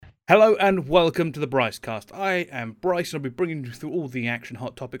Hello and welcome to the Bricecast. I am Bryce and I'll be bringing you through all the action,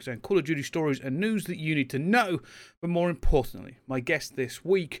 hot topics and Call of Duty stories and news that you need to know. But more importantly, my guest this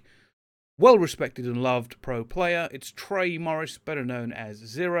week, well-respected and loved pro player, it's Trei Morris, better known as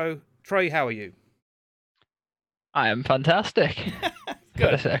Zer0. Trei, how are you? I am fantastic.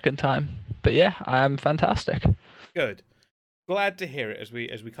 For the second time. But yeah, I am fantastic. Good. Glad to hear it as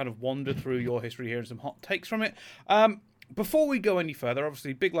we kind of wander through your history here and some hot takes from it. Before we go any further,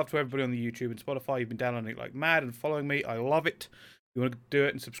 obviously, big love to everybody on the YouTube and Spotify. You've been downloading it like mad and following me. I love it. If you want to do it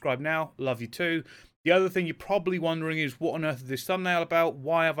and subscribe now, love you too. The other thing you're probably wondering is, what on earth is this thumbnail about?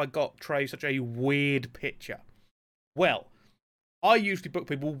 Why have I got Trei such a weird picture? Well, I usually book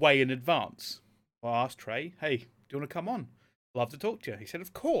people way in advance. I asked Trei, hey, do you want to come on? Love to talk to you. He said,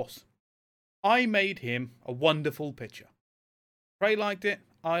 of course. I made him a wonderful picture. Trei liked it.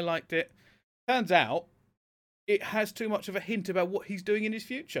 I liked it. Turns out, it has too much of a hint about what he's doing in his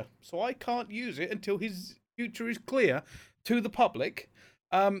future. So I can't use it until his future is clear to the public.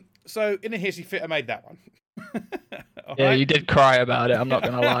 So in a hissy fit, I made that one. Yeah, right? You did cry about it, I'm not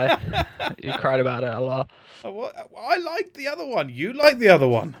going to lie. You cried about it a lot. I liked the other one. You liked the other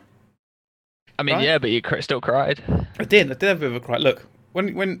one. I mean, right? Yeah, but you still cried. I did have a bit of a cry. Look,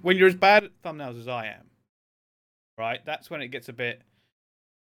 when you're as bad at thumbnails as I am, right, that's when it gets a bit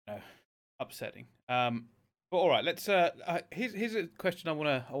upsetting. But all right, let's. Here's a question I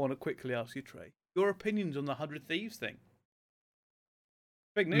wanna quickly ask you, Trei. Your opinions on the 100 Thieves thing?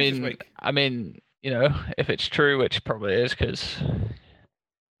 Big news this week. I mean, if it's true, which probably is, because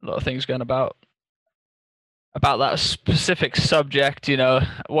a lot of things going about that specific subject.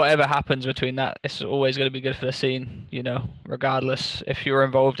 Whatever happens between that, it's always going to be good for the scene. Regardless if you're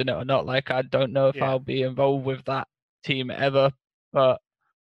involved in it or not. Like, I don't know if I'll be involved with that team ever, but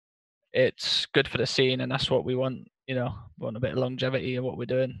it's good for the scene, and that's what we want. We want a bit of longevity in what we're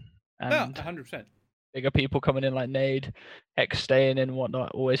doing. And 100%. Bigger people coming in like Nade, X staying in and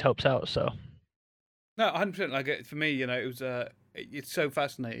whatnot always helps out. So no, 100%. Like, for me, it was it's so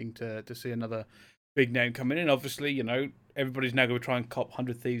fascinating to see another big name coming in. Obviously, everybody's now going to try and cop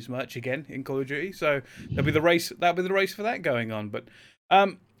 100 Thieves merch again in Call of Duty. So there'll be the race. That'll be the race for that going on. But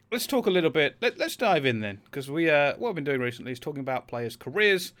let's talk a little bit. Let's dive in then, because what I've been doing recently is talking about players'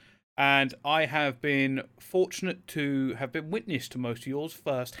 careers. And I have been fortunate to have been witness to most of yours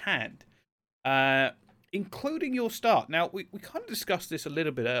firsthand, including your start. Now, we kind of discussed this a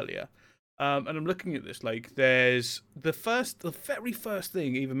little bit earlier, and I'm looking at this. Like, there's the very first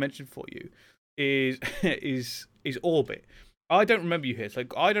thing even mentioned for you is is Orbit. I don't remember you here. So,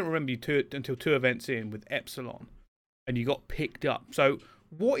 I don't remember you until 2 events in with Epsilon, and you got picked up. So,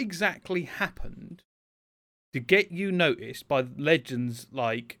 what exactly happened to get you noticed by legends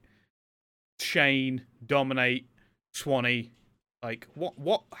like Shane, Dominate, Swanee? Like,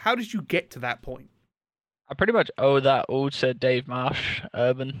 how did you get to that point? I pretty much owe that all to Dave Marsh,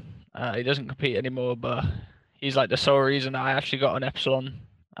 Urban. He doesn't compete anymore, but he's like the sole reason I actually got an Epsilon.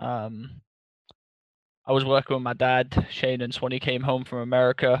 I was working with my dad. Shane and Swanee came home from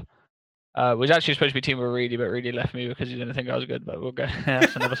America. Was actually supposed to be team with Reedy, but Reedy left me because he didn't think I was good. But we'll go.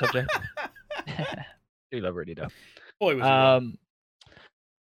 That's another subject. Do love Reedy though. Boy, was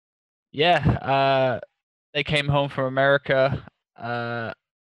they came home from America,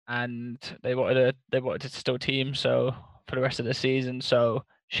 and they wanted to still team so for the rest of the season. So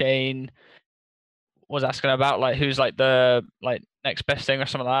Shane was asking about like who's like the next best thing or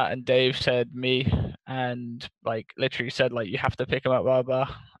something like that, and Dave said me, and like literally said like you have to pick him up, blah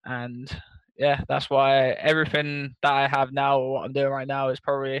blah. And yeah, that's why everything that I have now, or what I'm doing right now, is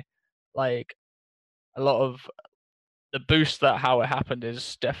probably like a lot of the boost that how it happened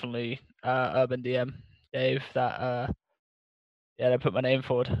is definitely Urban DM Dave that they put my name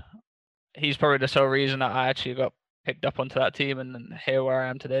forward. He's probably the sole reason that I actually got picked up onto that team and here where I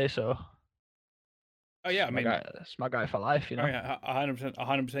am today. So that's my guy for life, Oh yeah,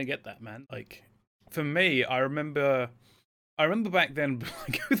 100% get that, man. Like, for me, I remember back then,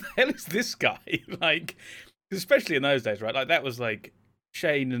 like, who the hell is this guy? Like, especially in those days, right? Like, that was like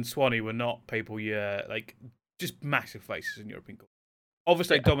Shane and Swanee were not people like just massive faces in European culture.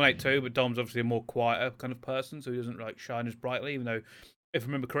 Obviously, they dominate too, but Dom's obviously a more quieter kind of person, so he doesn't like shine as brightly. Even though, if I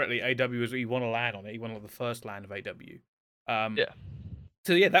remember correctly, AW he won a LAN on it. He won like the first LAN of AW.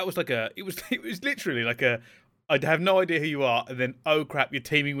 So yeah, that was like it was literally like I have no idea who you are, and then oh crap, you're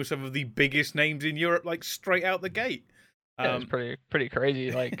teaming with some of the biggest names in Europe, like straight out the gate. Yeah, it's pretty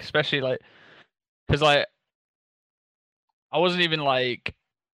crazy, like especially like because like I wasn't even like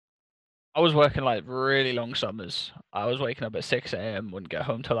I was working like really long summers. I was waking up at 6 a.m. wouldn't get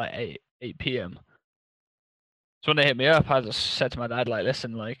home till like 8 p.m. So when they hit me up, I just said to my dad, like,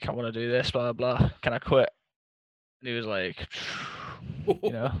 listen, like, I want to do this, blah, blah, blah. Can I quit? And he was like,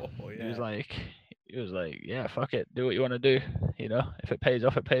 you know, Oh, he was yeah. like, yeah, fuck it, do what you want to do. You know, if it pays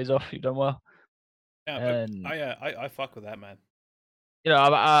off, it pays off. You've done well. Yeah, but And I fuck with that, man. you know,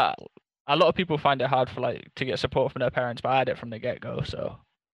 a lot of people find it hard for like to get support from their parents, but I had it from the get go. So,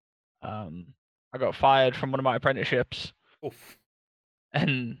 um, I got fired from one of my apprenticeships, Oof.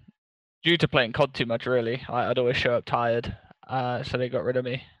 and due to playing COD too much, really, I'd always show up tired. So they got rid of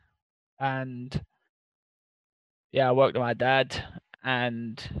me, and yeah, I worked with my dad,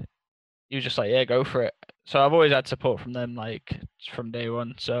 and he was just like, "Yeah, go for it." So I've always had support from them, like from day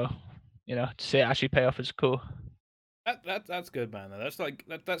one. So, you know, to see it actually pay off is cool. That's good, man. That's like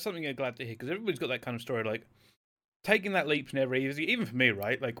that's something you're glad to hear because everybody's got that kind of story. Like taking that leap's never easy. Even for me,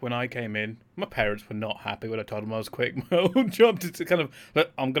 right? Like when I came in, my parents were not happy when I told them I was quitting my old job to kind of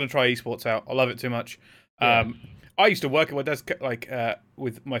look. I'm going to try esports out. I love it too much. Yeah, I used to work at my desk like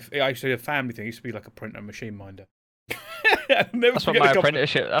with my. I used to do a family thing. I used to be like a printer and machine minder. I'll never that's what forget my the couple.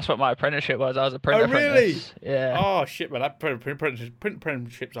 apprenticeship. That's what my apprenticeship was. I was a Oh print really? apprentice. Yeah. Oh shit, man! That print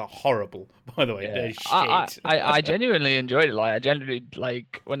apprenticeships are horrible. By the way, Yeah, they're shit. I genuinely enjoyed it. Like, I genuinely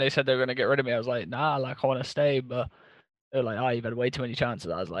like when they said they were gonna get rid of me. I was like, nah, like I want to stay, but they were like, oh, you've had way too many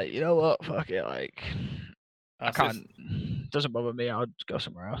chances. I was like, you know what, fuck it. Like, I So it's- can't. Doesn't bother me. I'll just go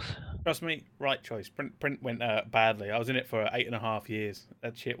somewhere else. Trust me, right choice. Print went badly. I was in it for 8.5 years.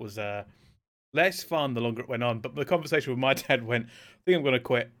 That shit was less fun the longer it went on. But the conversation with my dad went, I think I'm going to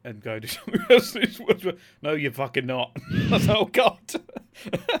quit and go do something else. No, you're fucking not. I was like, oh, God.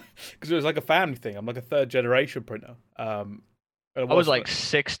 Because it was like a family thing. I'm like a third generation printer. I was like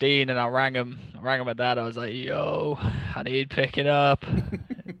 16 and I rang him. I rang my dad. I was like, yo, I need picking up.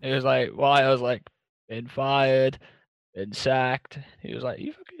 He was like, why? I was like, been fired, been sacked. He was like,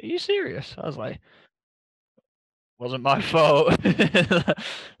 are you serious? I was like, wasn't my fault. They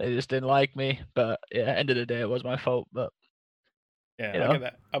just didn't like me. But yeah, end of the day, it was my fault. But Yeah, you I know,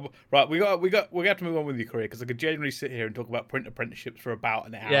 get that. Right, we have to move on with your career because I could genuinely sit here and talk about print apprenticeships for about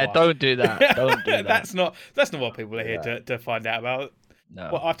an yeah, hour. don't do that. Don't do that. That's not what people are Do here that. to find out about. No.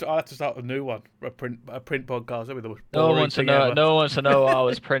 Well, I have to start a new one, a print podcast. That'll be the most No one boring wants to thing know. ever. No one wants to know what I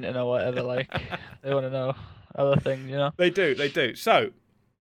was printing or whatever. Like, they want to know other things, you know. They do. So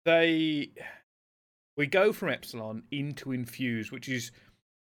they we go from Epsilon into Infuse, which is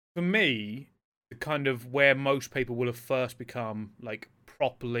for me the kind of where most people will have first become like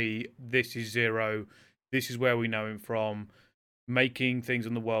properly. This is Zer0. This is where we know him from, making things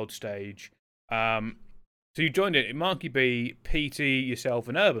on the world stage. So you joined it in Monkey B, PT, yourself,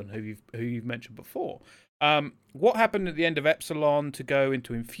 and Urban, who you've mentioned before. What happened at the end of Epsilon to go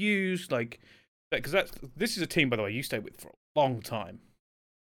into Infuse? Like, because this is a team, by the way, you stayed with for a long time.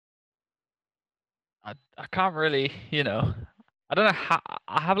 I can't really, you know. I don't know how.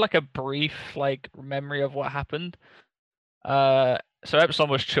 I have like a brief like memory of what happened. So Epsilon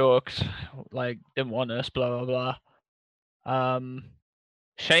was chalked, like didn't want us, blah blah blah.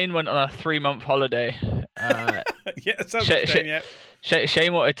 Shane went on a 3-month holiday. Yeah, that sounds like Shane, yeah.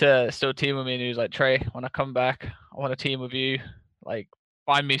 Shane wanted to still team with me, and he was like, Trey, when I come back, I want to team with you. Like,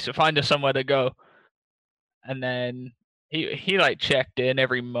 find us somewhere to go. And then he like checked in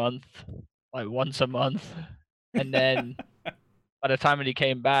every month, like once a month. And then by the time that he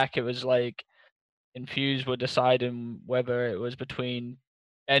came back, it was like Infuse were deciding whether it was between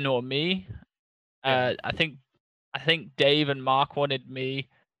Ben or me. Yeah. I think Dave and Mark wanted me.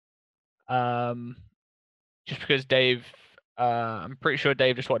 Just because Dave, I'm pretty sure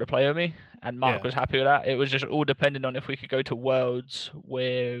Dave just wanted to play with me, and Mark Yeah. was happy with that. It was just all dependent on if we could go to Worlds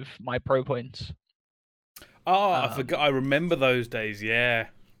with my pro points. Oh, I forgot. I remember those days. Yeah.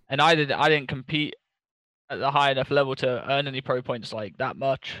 And I didn't compete at the high enough level to earn any pro points like that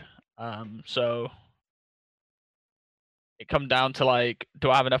much. So it come down to like, do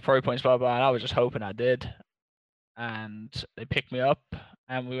I have enough pro points? Blah blah. And I was just hoping I did, and they picked me up,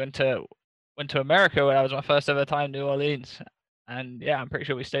 and we went to America when I was my first ever time New Orleans. And yeah, I'm pretty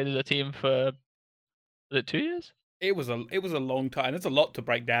sure we stayed as a team for, was it 2 years? It was a long time. There's a lot to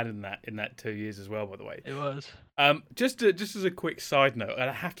break down in that 2 years as well, by the way. It was. Just as a quick side note, and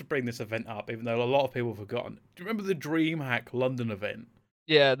I have to bring this event up, even though a lot of people have forgotten. Do you remember the DreamHack London event?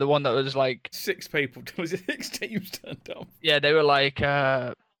 Yeah, the one that was like 6 people, was it 6 teams turned up? Yeah, they were like,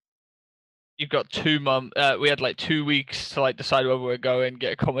 you've got 2 months. We had like 2 weeks to like decide whether we're going,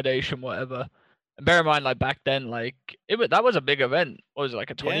 get accommodation, whatever. And bear in mind, like back then, like that was a big event. What was it, like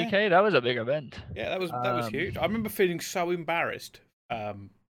a 20K? That was a big event. Yeah, that was huge. I remember feeling so embarrassed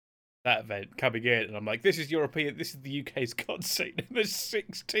that event coming in, and I'm like, this is European, this is the UK's COD scene. And there's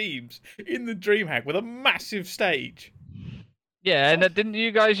 6 teams in the DreamHack with a massive stage. Yeah, and didn't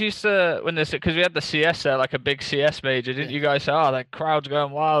you guys used to when this because we had the CS there, like a big CS major? Didn't you guys say, "Oh, that crowd's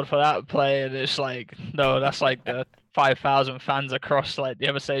going wild for that play"? And it's like, no, that's like the 5,000 fans across like the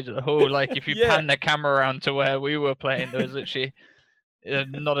other stage of the hall. Like if you Yeah. pan the camera around to where we were playing, there was literally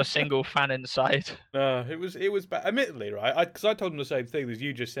not a single fan in sight. No, it was bad. Admittedly, right? Because I told them the same thing as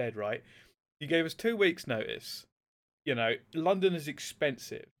you just said, right? You gave us 2 weeks' notice. You know, London is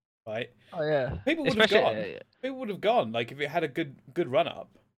expensive, right? Oh yeah, People would have gone. People would have gone. Like if it had a good run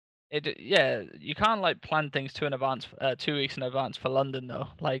up. Yeah, you can't like plan things 2 weeks in advance for London though.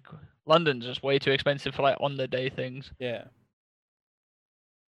 Like London's just way too expensive for like on the day things. Yeah.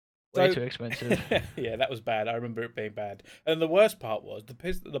 Way too expensive. Yeah, that was bad. I remember it being bad. And the worst part was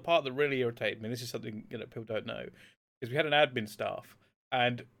the part that really irritated me. And this is something people don't know, is we had an admin staff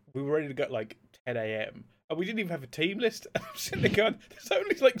and we were ready to go at like 10 a.m. and we didn't even have a team list. And I'm sitting there going, "There's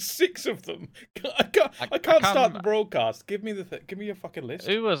only like 6 of them. I can't start the broadcast. Give me your fucking list."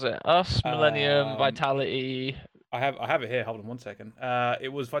 Who was it? Us, Millennium, Vitality. I have it here. Hold on 1 second.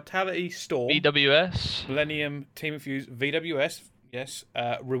 It was Vitality, Storm, VWS, Millennium, Team Infuse, VWS. Yes,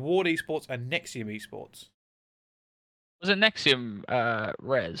 Reward Esports and Nexium Esports. Was it Nexium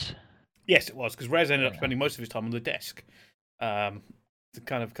Res? Yes, it was, because Res ended up spending most of his time on the desk to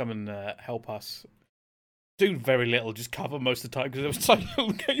kind of come and help us do very little, just cover most of the time because there was so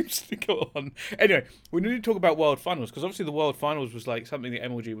little games to go on. Anyway, we need to talk about World Finals, because obviously the World Finals was like something that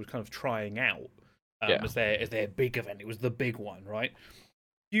MLG was kind of trying out as their big event. It was the big one, right?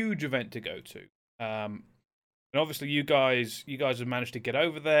 Huge event to go to. And obviously, you guys have managed to get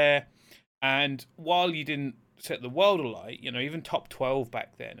over there. And while you didn't set the world alight, even top 12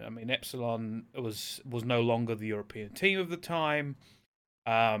 back then. I mean, Epsilon was no longer the European team of the time.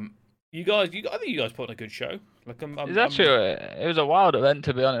 I think you guys put on a good show. Like, it was a wild event,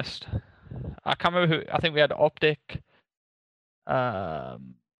 to be honest. I can't remember who. I think we had Optic,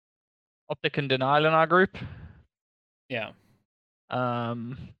 Optic and Denial in our group. Yeah.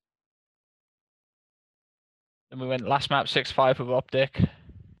 And we went last map 6-5 with Optic.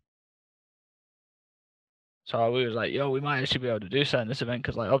 So we was like, yo, we might actually be able to do something in this event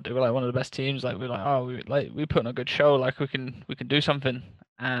because like Optic were like one of the best teams. Like we're like, oh, we put on a good show. Like we can do something.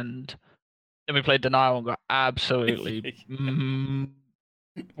 And then we played Denial and got absolutely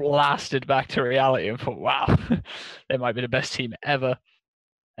blasted back to reality and thought, wow, they might be the best team ever.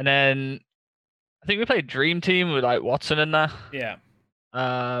 And then I think we played Dream Team with like Watson in there. Yeah.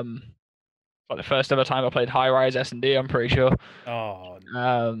 Like the first ever time I played High Rise S&D, I'm pretty sure. Oh.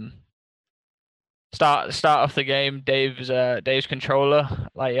 Start off the game, Dave's controller,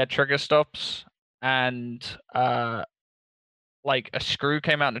 like he had trigger stops, and like a screw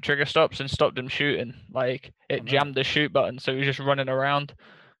came out in the trigger stops and stopped him shooting. Like it jammed the shoot button, so he was just running around.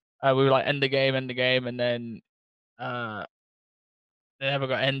 We were like end the game, and then it never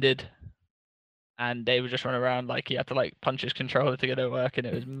got ended. And Dave was just running around like he had to like punch his controller to get it working.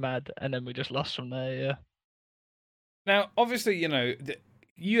 It was mad, and then we just lost from there. Yeah. Now, obviously,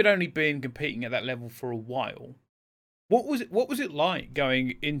 you had only been competing at that level for a while. What was it like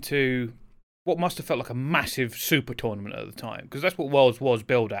going into what must have felt like a massive super tournament at the time? Because that's what Worlds was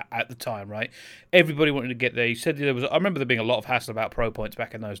billed at the time, right? Everybody wanted to get there. You said there was. I remember there being a lot of hassle about pro points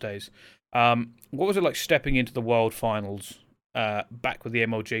back in those days. What was it like stepping into the World Finals back with the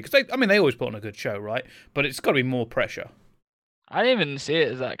MLG? Because they always put on a good show, right? But it's got to be more pressure. I didn't even see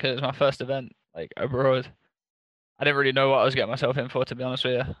it as that because it was my first event like abroad. I didn't really know what I was getting myself in for, to be honest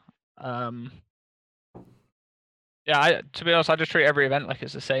with you. To be honest, I just treat every event like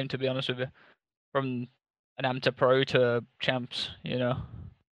it's the same, to be honest with you. From an am to pro to champs,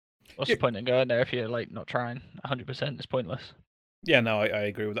 What's the point in going there if you're like not trying 100%? It's pointless. Yeah, no, I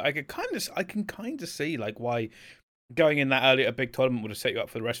agree with that. I can kind of see like why going in that early at a big tournament would have set you up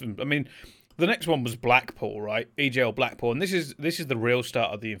for the rest of them. I mean, the next one was Blackpool, right? EJL Blackpool, and this is the real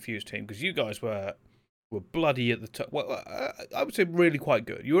start of the Infused team, because you guys were bloody at the top. Well, I would say really quite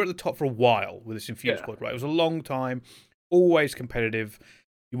good. You were at the top for a while with this Infused squad, right? It was a long time, always competitive.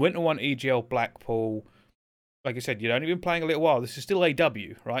 You went and won EGL Blackpool. Like I said, you'd only been playing a little while. This is still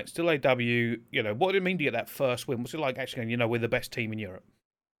AW, right? Still AW. What did it mean to get that first win? What's it like actually going, we're the best team in Europe?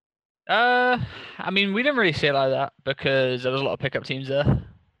 I mean, we didn't really see it like that because there was a lot of pickup teams there.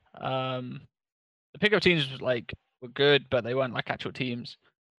 The pickup teams were good, but they weren't like actual teams.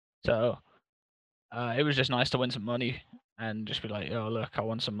 So it was just nice to win some money and just be like, oh, look, I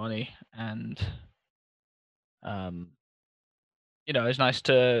won some money. And, it's nice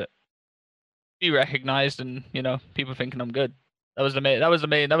to be recognized and, people thinking I'm good. That was the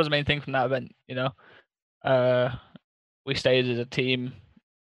main thing from that event. You know, we stayed as a team,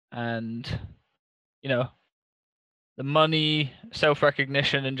 and you know, the money, self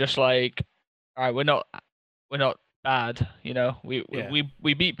recognition, and just like, all right, we're not bad. You know, Yeah.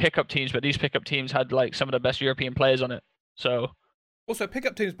 we beat pickup teams, but these pickup teams had like some of the best European players on it. So Also,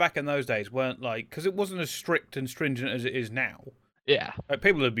 pickup teams back in those days weren't like, because it wasn't as strict and stringent as it is now. yeah, Like,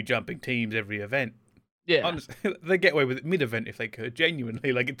 people would be jumping teams every event. yeah, Honestly, they get away with it mid-event if they could.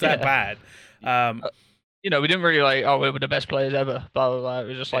 Genuinely, like it's that yeah. bad. Uh, You know, we didn't really like, oh, we were the best players ever. Blah blah blah. It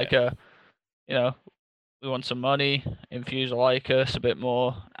was just Yeah. like you know, we want some money, Infuse like us a bit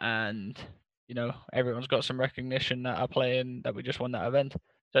more, and you know, everyone's got some recognition that are playing that we just won that event.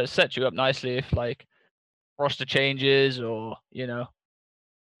 So it sets you up nicely if like roster changes, or you know,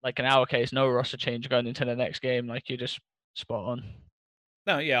 like in our case, no roster change going into the next game. Like you're just spot on.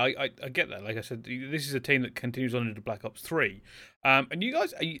 No, yeah, I get that. Like I said, this is a team that continues on into Black Ops 3. And you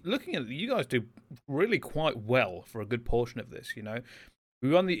guys, looking at it, you guys do really quite well for a good portion of this, you know. We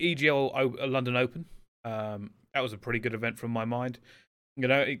won the EGL London Open. That was a pretty good event from my mind. You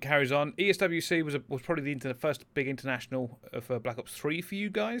know, it carries on. ESWC was probably the first big international for Black Ops 3 for you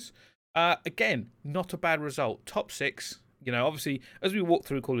guys. Again, not a bad result. Top 6. You know, obviously, as we walk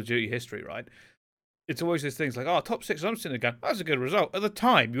through Call of Duty history, right? It's always these things like, oh, top 6. I'm sitting there going, that's a good result. At the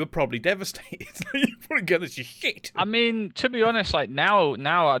time, you were probably devastated. You probably go, this is shit. I mean, to be honest, like now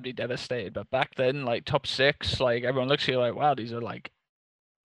I'd be devastated, but back then, like top 6, like everyone looks at you like, wow, these are like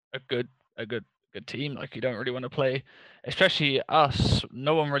a good team. Like you don't really want to play, especially us.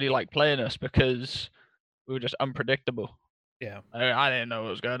 No one really liked playing us because we were just unpredictable. Yeah. I didn't know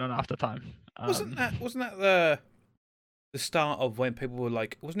what was going on half the time. Wasn't that the start of when people were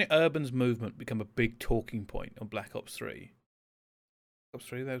like, wasn't it Urban's movement become a big talking point on Black Ops 3? Black Ops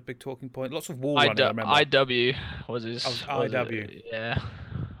 3, that was a big talking point. Lots of wall running, I remember. IW was his. IW. Yeah,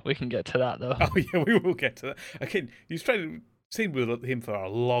 we can get to that though. Oh yeah, we will get to that. Again, you've seen with him for a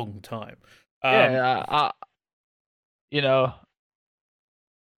long time. Yeah, you know.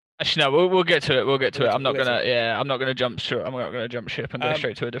 Actually, no, we'll get to it. We'll get to it. I'm not gonna jump ship. I'm not gonna jump ship and go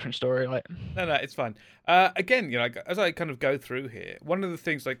straight to a different story. Like, no, it's fine. Again, you know, like, as I kind of go through here, one of the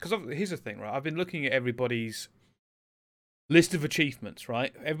things, like, because here's the thing, right? I've been looking at everybody's list of achievements,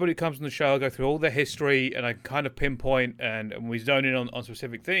 right? Everybody comes on the show, I go through all their history, and I kind of pinpoint and we zone in on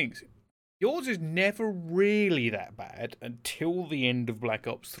specific things. Yours is never really that bad until the end of Black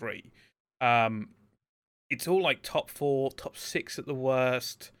Ops 3. It's all like top 4, top 6 at the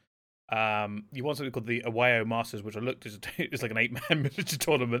worst. You won something called the Awao Masters, which I looked as it's like an 8-man miniature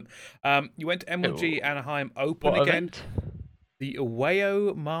tournament. You went to MLG Anaheim Open what again. event? The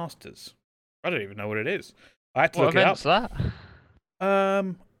Awao Masters. I don't even know what it is. I had to What look it up. event's that?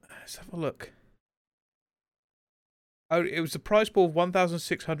 Let's have a look. Oh, it was a prize pool of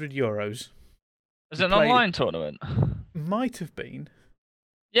 €1,600. Is it an online tournament? Might have been.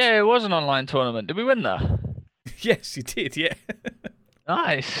 Yeah, it was an online tournament. Did we win that? Yes, you did. Yeah.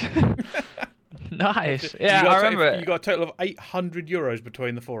 Nice. Nice. Yeah, I remember it. You got a total of €800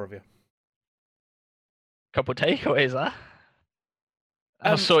 between the 4 of you. Couple takeaways there.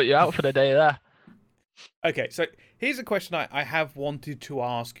 I'll sort you out for the day there. Okay, so here's a question I have wanted to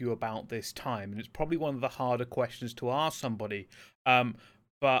ask you about this time, and it's probably one of the harder questions to ask somebody.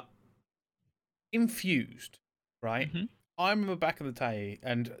 But Infused, right? Mm-hmm. I remember back in the day,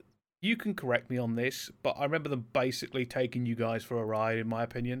 and you can correct me on this, but I remember them basically taking you guys for a ride, in my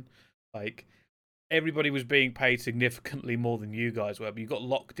opinion. Like, everybody was being paid significantly more than you guys were, but you got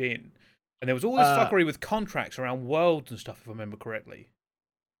locked in. And there was all this fuckery with contracts around worlds and stuff, if I remember correctly.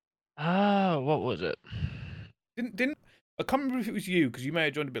 What was it? Didn't I can't remember if it was you, because you may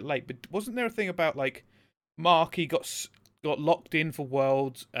have joined a bit late, but wasn't there a thing about, like, Marky got locked in for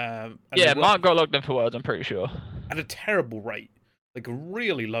worlds? Yeah, Mark got locked in for worlds, I'm pretty sure. At a terrible rate. Like a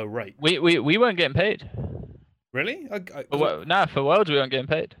really low rate. We weren't getting paid. Really? Nah, for worlds we weren't getting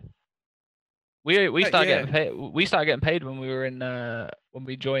paid. We started getting paid. We started getting paid when we were in when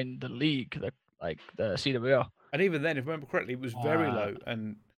we joined the league, the CWL. And even then, if I remember correctly, it was very low.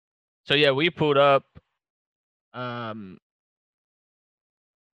 And so yeah, we pulled up. Like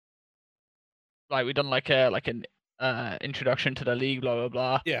we done like an introduction to the league, blah blah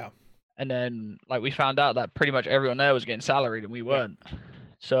blah. Yeah. And then like we found out that pretty much everyone there was getting salaried and we weren't. Yeah.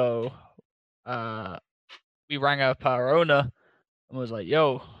 So we rang up our owner and was like,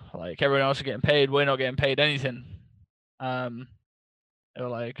 yo, like everyone else is getting paid, we're not getting paid anything. They were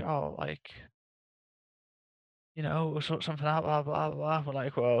like, oh, like, you know, we'll sort something out, blah blah blah. We're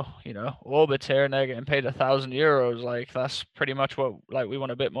like, well, you know, Orbit's here and they're getting paid €1,000. Like that's pretty much what, like we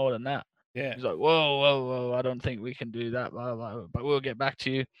want a bit more than that. Yeah. He's like, whoa, whoa, whoa, I don't think we can do that, blah, blah, blah, but we'll get back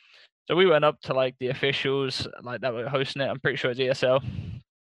to you. So we went up to like the officials like that were hosting it. I'm pretty sure it's ESL,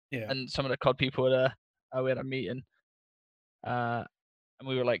 Yeah. and some of the COD people were there. We had a meeting, and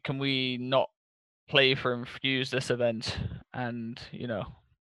we were like, can we not play for Infuse this event, and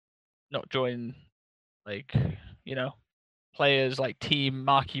not join like players like Team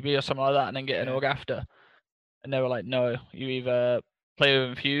Marky B or something like that, and then get an Yeah. org after. And they were like, no, you either play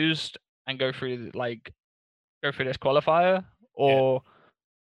with Infused and go through this qualifier, Yeah.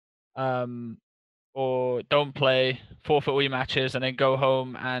 um, or don't play, forfeit all your matches, and then go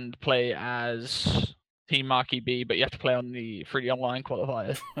home and play as Team Marky B, but you have to play on the 3D online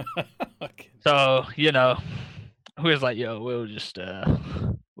qualifiers. Okay. So we was like, yo, we'll just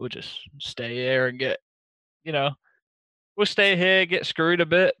stay here and get, we'll stay here, get screwed a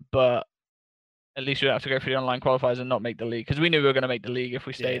bit, but at least we don't have to go through the online qualifiers and not make the league, because we knew we were going to make the league if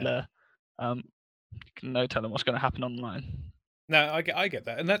we stayed there. No telling what's going to happen online. No, I get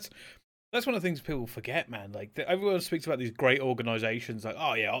that, and that's one of the things people forget, man. Like everyone speaks about these great organizations, like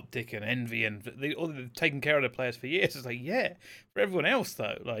Optic and Envy, and they've taken care of their players for years. It's like, yeah, for everyone else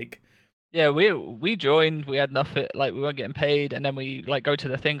though, like. Yeah, we joined. We had nothing. Like, we weren't getting paid, and then we like go to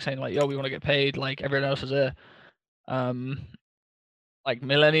the thing saying like, "Yo, we want to get paid." Like everyone else is there. Like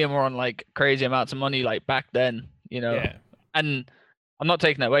Millennium were on like crazy amounts of money like back then, Yeah. And I'm not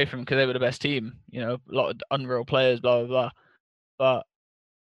taking that away from them because they were the best team. A lot of unreal players, blah blah blah. But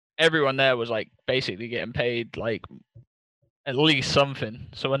everyone there was like basically getting paid like at least something.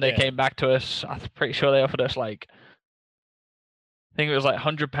 So when they came back to us, I'm pretty sure they offered us like, I think it was like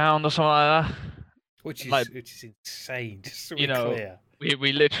 £100 or something like that. Which is like, insane. Just so we're clear.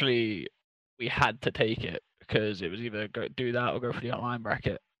 We literally had to take it because it was either go do that or go for the online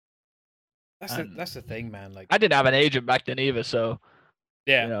bracket. That's the thing, man. Like, I didn't have an agent back then either, so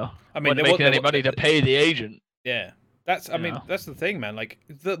yeah, I mean, wasn't making any money to pay the agent. Yeah, that's the thing, man. Like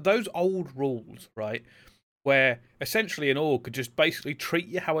those old rules, right? Where essentially an org could just basically treat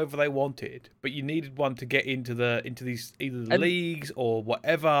you however they wanted, but you needed one to get into these either the leagues or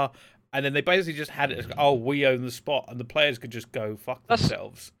whatever, and then they basically just had it as, oh, we own the spot, and the players could just go fuck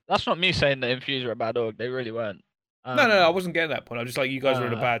themselves. That's not me saying that Infuse are a bad org. They really weren't. No, I wasn't getting that point. I'm just like, you guys were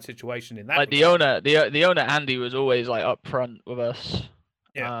in a bad situation in that. Like regard. the owner Andy was always like upfront with us.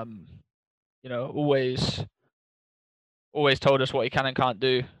 Yeah. Always told us what he can and can't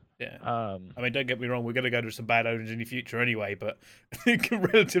do. Yeah. I mean, don't get me wrong, we're going to go to some bad owners in the future anyway, but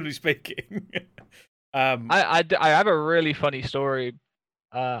relatively speaking. I have a really funny story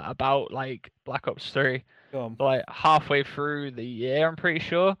about like Black Ops 3. Go on. Like halfway through the year, I'm pretty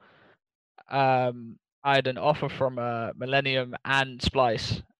sure. I had an offer from Millennium and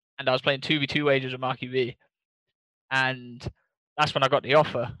Splice, and I was playing 2v2 wages with Marky V. And that's when I got the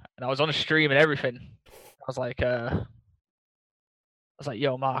offer, and I was on a stream and everything. I was like,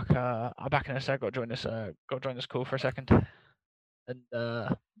 yo, Mark, I'm back in a sec. Got to join this call for a second. And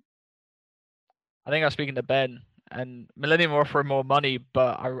I think I was speaking to Ben, and Millennium were offering more money,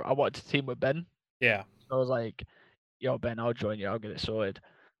 but I wanted to team with Ben. Yeah. So I was like, yo, Ben, I'll join you. I'll get it sorted.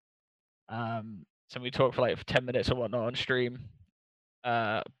 So we talked for like 10 minutes or whatnot on stream.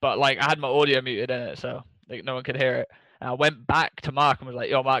 But like I had my audio muted in it, so like no one could hear it. And I went back to Mark and was like,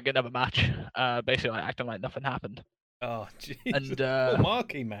 yo, Mark, get another match. Basically like acting like nothing happened. Oh, jeez. And poor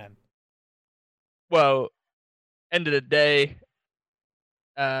Marky, man. Well, end of the day,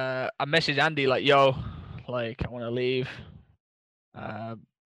 I messaged Andy like, yo, like I want to leave.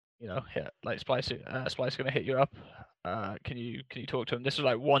 Like Splice gonna hit you up. Can you talk to him? This was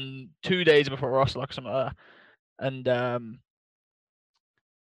like 2 days before Roslock or something like that. And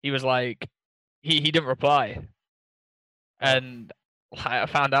he was like, he didn't reply. And I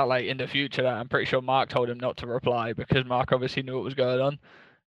found out like in the future that I'm pretty sure Mark told him not to reply because Mark obviously knew what was going on.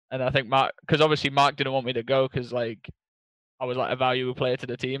 And I think because obviously Mark didn't want me to go because like I was like a valuable player to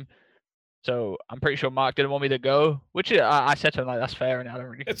the team. So I'm pretty sure Mark didn't want me to go, which I said to him like that's fair, and I don't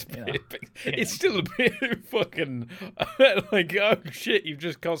really. It's still a bit fucking like, oh shit, you've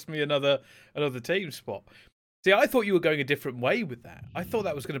just cost me another team spot. See, I thought you were going a different way with that. I thought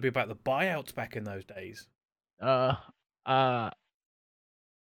that was going to be about the buyouts back in those days. I've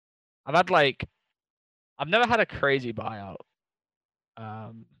never had a crazy buyout.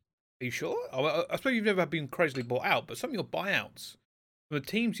 Are you sure? I suppose you've never been crazily bought out, but some of your buyouts from the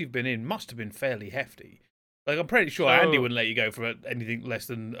teams you've been in must have been fairly hefty. Like, I'm pretty sure Andy wouldn't let you go for anything less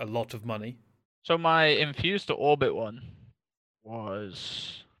than a lot of money. So my Infused to Orbit one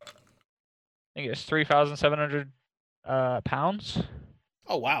was, I think it's £3,700 pounds.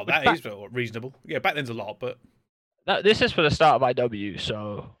 Oh wow, that is reasonable. Yeah, back then's a lot, but this is for the start of IW,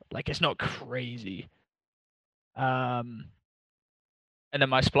 so Like it's not crazy. And then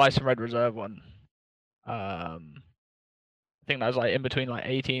my Splice and Red Reserve one, I think that was like in between like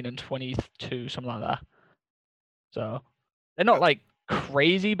 18 and 22, something like that. So they're not like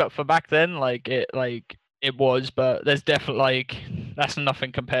crazy, but for back then, like it was. But there's definitely like that's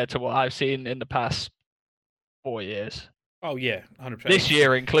nothing compared to what I've seen in the past 4 years. Oh yeah, 100%. This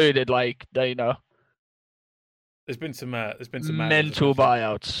year included, like There's been some mental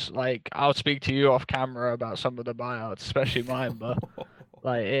buyouts. Like I'll speak to you off camera about some of the buyouts, especially mine. But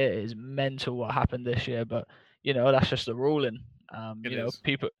like it is mental what happened this year. But that's just the ruling.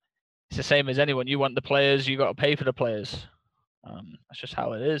 People. It's the same as anyone. You want the players, you got to pay for the players. That's just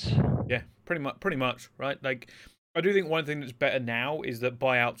how it is. Yeah, pretty much, right? Like, I do think one thing that's better now is that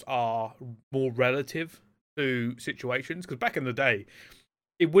buyouts are more relative to situations. Because back in the day,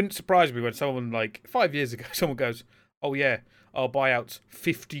 it wouldn't surprise me when someone like 5 years ago, someone goes, "Oh yeah, our buyout's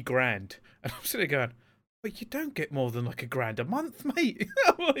 50 grand," and I'm sitting there going, "But you don't get more than like $1,000 a month, mate."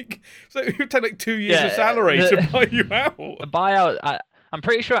 Like, so it would take like 2 years of salary to buy you out. The buyout, I'm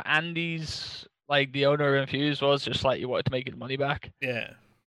pretty sure Andy's, like the owner of Infuse, was just like you wanted to make his money back. Yeah.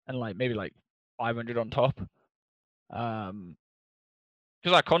 And like maybe like 500 on top. Because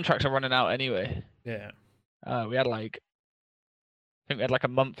our contracts are running out anyway. Yeah. We had like, I think we had like a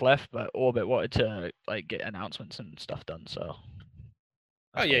month left, but Orbit wanted to like get announcements and stuff done. So.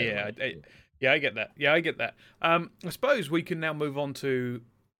 Oh yeah. I get that. Yeah, I get that. I suppose we can now move on to.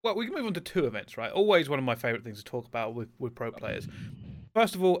 Well, we can move on to 2 events, right? Always one of my favourite things to talk about with pro players.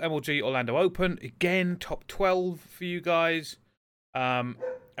 First of all, MLG Orlando Open. Again, top 12 for you guys. And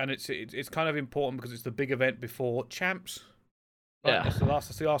it's kind of important because it's the big event before Champs. Right? Yeah. That's the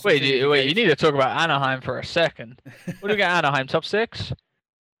last wait, you need to talk about Anaheim for a second. What do we get Anaheim? Top 6?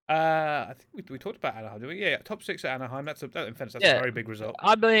 I think we talked about Anaheim, didn't we? Yeah, top 6 at Anaheim. That's a very big result.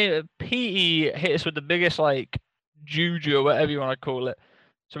 I believe PE hit us with the biggest like juju or whatever you want to call it.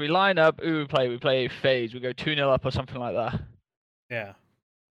 So we line up, we play phase, we go 2-0 up or something like that. Yeah.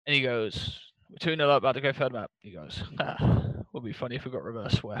 And he goes, we're 2-0 up, about to go third map. He goes, would be funny if we got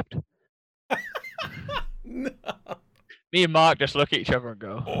reverse swept. No. Me and Mark just look at each other and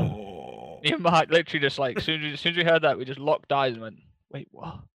go, oh. Me and Mark literally just like, as soon as we heard that, we just locked eyes and went, wait,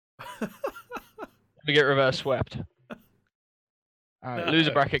 what? We get reverse swept. All right, lose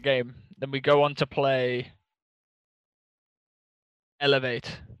a bracket game. Then we go on to play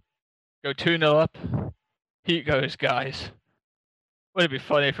Elevate. Go 2-0 up. Heat goes, guys. Wouldn't it be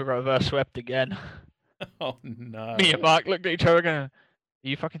funny if we got reverse swept again? Oh no. Me and Mark looked at each other going, are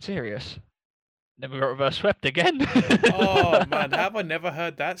you fucking serious? And then we got reverse swept again. Oh man, have I never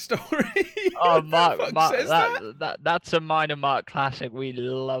heard that story? Oh, Mark that's a mine and Mark classic. We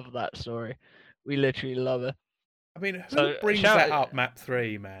love that story. We literally love it. I mean, who brings that up, map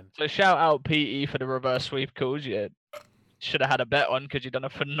 3, man? So shout out PE for the reverse sweep calls. You should have had a bet on because you've done a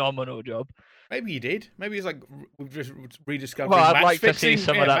phenomenal job. Maybe you did. Maybe it's like we've just rediscovered. Well, I'd match like fixing. to see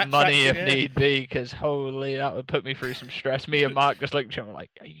some of that money if yeah. need be, because holy, that would put me through some stress. Me and Mark just looked at each other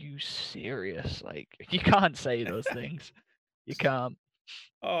like, "Are you serious? Like, you can't say those things. You can't."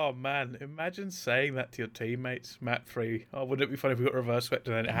 Oh man, imagine saying that to your teammates, map 3. Oh, wouldn't it be funny if we got reverse swept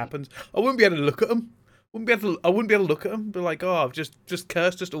and then it happens? I wouldn't be able to look at them. I wouldn't be able to look at them. Be like, oh, I've just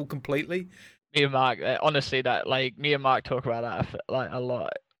cursed us all completely. Me and Mark, honestly, that like me and Mark talk about that like a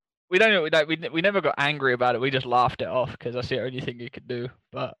lot. We we never got angry about it. We just laughed it off because that's the only thing you could do.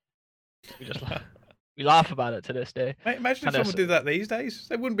 But we just we laugh about it to this day. Mate, imagine if someone did that these days.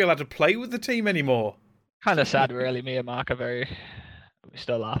 They wouldn't be allowed to play with the team anymore. Kind of sad, really. Me and Mark are very. We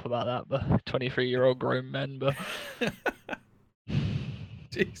still laugh about that, but 23-year-old grown men. But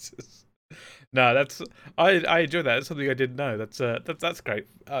Jesus. No, I enjoy that. That's something I didn't know. That's great.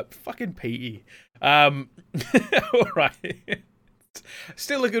 Fucking PE. All right.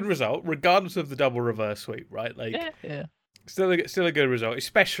 Still a good result, regardless of the double reverse sweep, right? Like, yeah. Still a good result,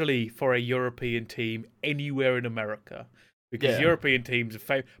 especially for a European team anywhere in America, because European teams are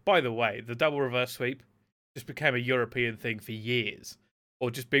famous. By the way, the double reverse sweep just became a European thing for years,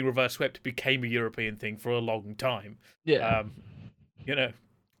 or just being reverse swept became a European thing for a long time. Yeah.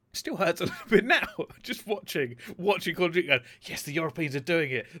 Still hurts a little bit now. Just watching Call of Duty going, yes, the Europeans are doing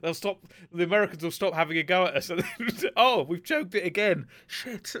it. The Americans will stop having a go at us. And oh, we've choked it again.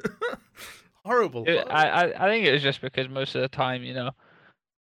 Shit. Horrible. I think it was just because most of the time,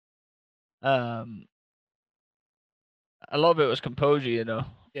 a lot of it was composure,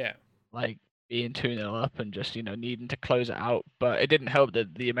 Yeah. Like being 2-0 up and just, needing to close it out. But it didn't help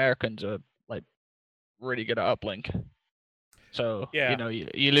that the Americans are like really good at uplink. So,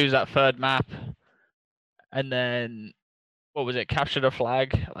 you lose that third map, and then what was it? Capture the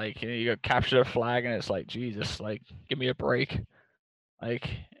flag. Like you go capture the flag, and it's like Jesus. Like give me a break. Like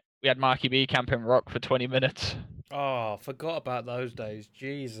we had Marky B camping rock for 20 minutes. Oh, forgot about those days.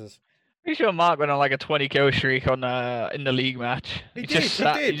 Jesus. Pretty sure Mark went on like a 20 kill streak on in the league match. He He did. just He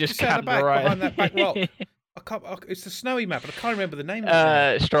sat. He did. just Just sat at the camped back right. behind that back rock. It's the snowy map, but I can't remember the name of it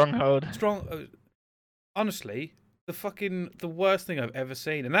now. Stronghold. Honestly, the worst thing I've ever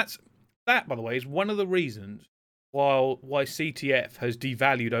seen, and that by the way is one of the reasons why CTF has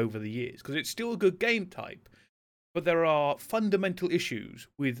devalued over the years, because it's still a good game type, but there are fundamental issues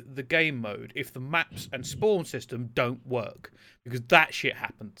with the game mode if the maps and spawn system don't work, because that shit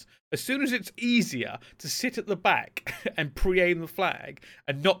happens. As soon as it's easier to sit at the back and pre-aim the flag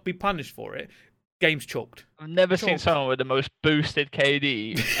and not be punished for it, game's chalked. I've never seen someone with the most boosted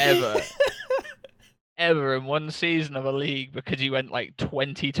KD ever. Ever in one season of a league, because he went like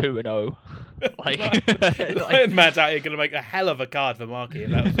 22-0. Like Mad's out here going to make a hell of a card for Marky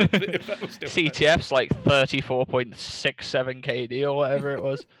if that was still CTF's like 34.67 KD or whatever it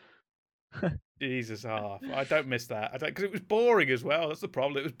was. Jesus, I don't miss that. I don't, because it was boring as well. That's the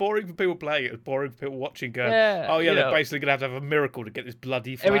problem. It was boring for people playing. It was boring for people watching. Going, oh yeah, they're basically gonna have a miracle to get this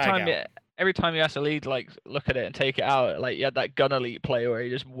bloody flag out. Every time you asked a lead, like look at it and take it out, like you had that gun elite player where he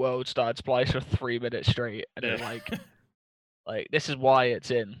just world started splice for 3 minutes straight, and then like this is why it's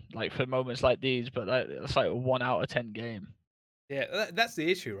in, like for moments like these, but it's like a 1 out of 10 game. Yeah, that's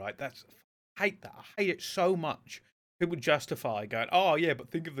the issue, right? I hate that. I hate it so much. People justify going, oh yeah, but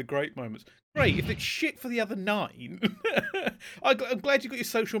think of the great moments. Great, if it's shit for the other 9. I'm glad you got your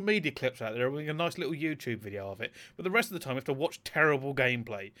social media clips out there, with a nice little YouTube video of it. But the rest of the time, you have to watch terrible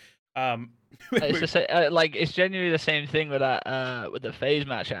gameplay. It's genuinely the same thing with that with the phase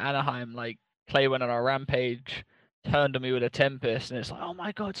match at Anaheim. Like Clay went on a rampage, turned on me with a Tempest, and it's like, oh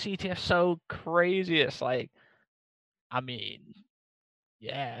my god, CTF's so crazy. It's like, I mean,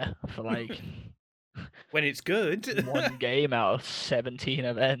 yeah, for like when it's good, 1 game out of 17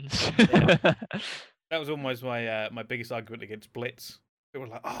 events. Yeah. That was almost my biggest argument against Blitz. People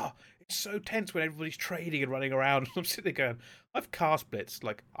were like, oh, it's so tense when everybody's trading and running around. And I'm sitting there going, I've cast Blitz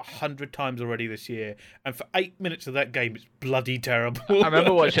like 100 times already this year, and for 8 minutes of that game, it's bloody terrible. I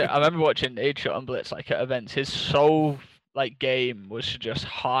remember watching Nate shot on Blitz like at events. His sole like game was to just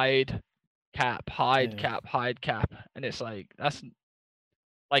hide cap, and it's like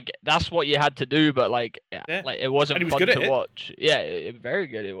that's what you had to do, but like it wasn't fun to watch. Yeah, very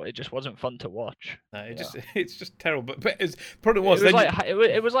good. It just wasn't fun to watch. No, it's just terrible. But the problem was it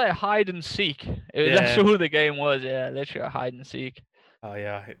was like a hide and seek. That's all the game was. Yeah, literally a hide and seek. Oh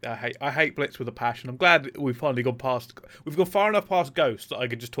yeah, I hate Blitz with a passion. I'm glad we've finally gone far enough past Ghost that I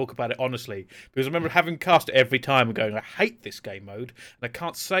could just talk about it honestly. Because I remember having cast it every time and going, I hate this game mode, and I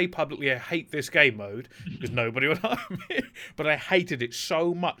can't say publicly I hate this game mode because nobody would hire me. But I hated it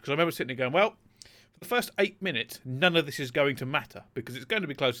so much because I remember sitting there going, well, for the first 8 minutes, none of this is going to matter because it's going to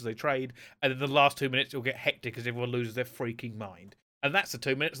be close as they trade, and then the last 2 minutes it'll get hectic as everyone loses their freaking mind, and that's the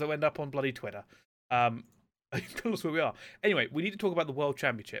 2 minutes that end up on bloody Twitter. Tell us where we are. Anyway, we need to talk about the World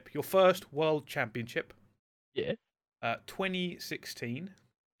Championship. Your first World Championship. Yeah. 2016.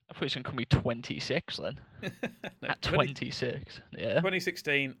 I thought you were going to call me 26 then. No, at 26. Yeah.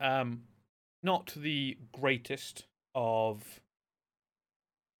 2016. Not the greatest of,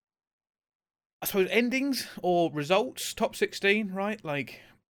 I suppose, endings or results. Top 16, right? Like,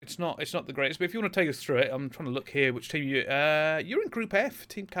 it's not the greatest, but if you want to take us through it, I'm trying to look here. Which team you're in Group F?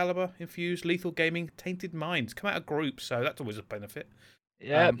 Team Caliber, Infused, Lethal Gaming, Tainted Minds. Come out of group, so that's always a benefit.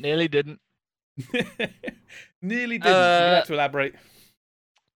 Yeah, nearly didn't. Nearly didn't. You have to elaborate.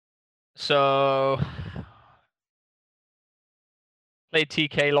 So, played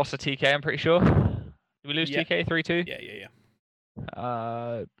TK, lost to TK. I'm pretty sure. Did we lose TK 3-2? Yeah.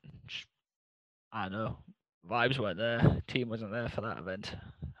 I don't know. Vibes weren't there. Team wasn't there for that event.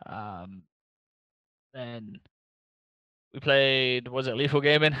 Then we played, was it Lethal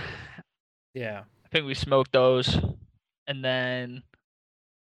Gaming? Yeah. I think we smoked those. And then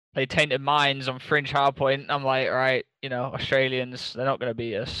played Tainted Minds on Fringe Hardpoint. I'm like, all right, Australians, they're not going to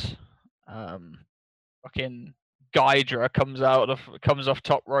beat us. Fucking Gydra comes off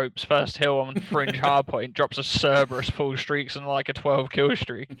top ropes, first hill on Fringe Hardpoint, drops a Cerberus full streaks and like a 12 kill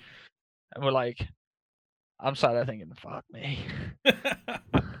streak. And we're like, I'm sat there thinking, fuck me.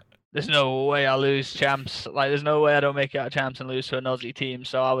 There's no way I lose champs. Like, there's no way I don't make it out champs and lose to an Aussie team.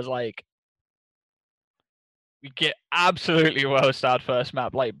 So I was like, we get absolutely world starred first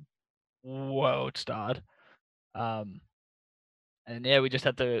map, like world starred. And yeah, we just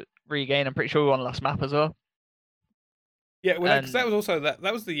had to regain. I'm pretty sure we won last map as well. Yeah, well, because that was also that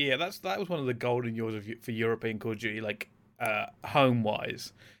was the year. That was one of the golden years for European Call of Duty. Like, home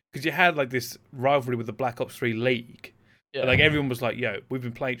wise, because you had like this rivalry with the Black Ops 3 League. Yeah. And, like everyone was like, "Yo, we've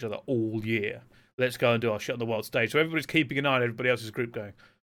been playing each other all year. Let's go and do our shit on the world stage." So everybody's keeping an eye on everybody else's group, going,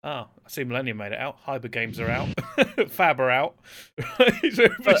 "Oh, I see Millennium made it out. Hyper Games are out. Fab are out." So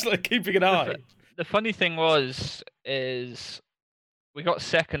everybody's like keeping an eye. The funny thing is we got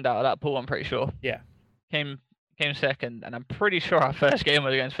second out of that pool. I'm pretty sure. Yeah. Came second, and I'm pretty sure our first game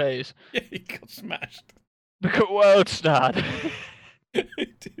was against FaZe. Yeah, he got smashed. We got world starred. You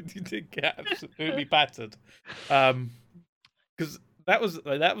did get absolutely battered. Because that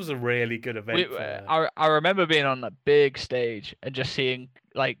was a really good event. I remember being on the big stage and just seeing,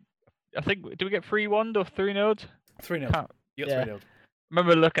 like, I think, did we get 3-1 or 3-0? 3-0. You got 3-0. I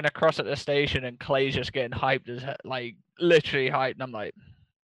remember looking across at the station and Clay's just getting hyped, like literally hyped, and I'm like,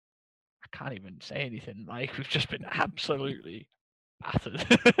 I can't even say anything. Like, we've just been absolutely battered.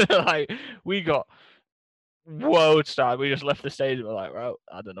 Like, we got world starred. We just left the stage and we're like, well,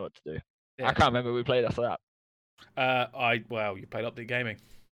 I don't know what to do. Yeah. I can't remember who we played after that. You played Optic Gaming.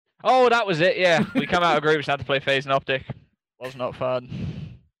 Oh, that was it. Yeah, we come out of groups and had to play FaZe and Optic. Was not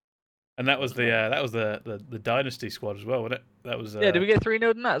fun. And that was the Dynasty squad as well, wasn't it? That was. Yeah, did we get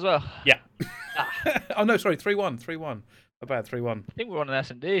 3-0 in that as well? Yeah. Oh no, sorry, 3-1. About 3-1. I think we won an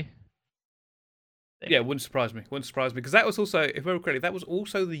S&D. Yeah, wouldn't surprise me. Because that was also, if I remember correctly, that was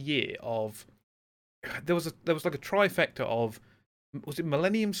also the year of. There was like a trifecta of. Was it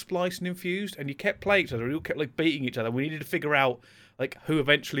Millennium, Splice, and Infused? And you kept playing each other. We all kept like beating each other. We needed to figure out like who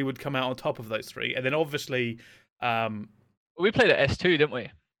eventually would come out on top of those three. And then obviously, we played at S2, didn't we?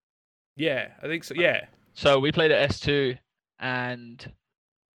 Yeah, I think so. Yeah. So we played at S2, and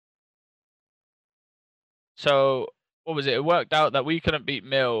so what was it? It worked out that we couldn't beat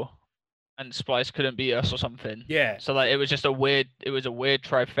Mill, and Splice couldn't beat us or something. Yeah. So like it was just a weird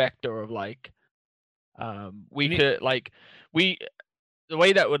trifecta of like, the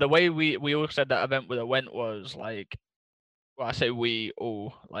way we all said that event went was like, well, I say we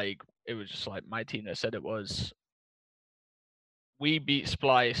all, like, it was just like my team that said it was, we beat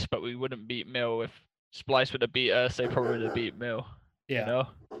Splice, but we wouldn't beat Mill. If Splice would have beat us, they probably would have beat Mill. Yeah. You know?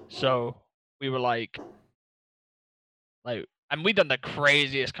 So we were like, and we done the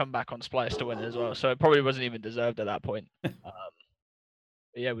craziest comeback on Splice to win as well. So it probably wasn't even deserved at that point.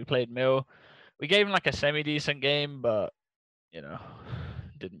 Yeah, we played Mill. We gave him like a semi-decent game, but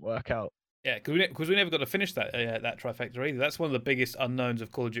didn't work out. Yeah, because we never got to finish that trifecta either. That's one of the biggest unknowns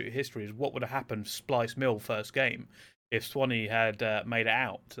of Call of Duty history, is what would have happened Splice Mill first game if Swanee had made it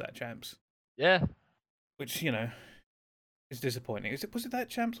out to that champs. Yeah. Which, is disappointing. Was it that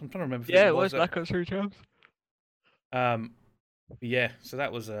champs? I'm trying to remember. Yeah, it was Black Ops 3 champs. Yeah, so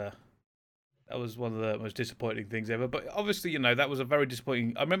that was one of the most disappointing things ever. But obviously, that was a very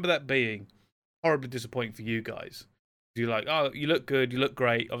disappointing. I remember that being horribly disappointing for you guys. You're like, oh, you look good, you look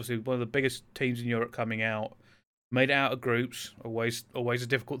great. Obviously, one of the biggest teams in Europe coming out, made it out of groups. Always a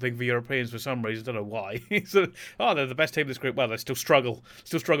difficult thing for Europeans for some reason. Don't know why. So, they're the best team in this group. Well, they still struggle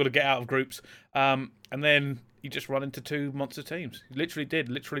to get out of groups. And then you just run into two monster teams. You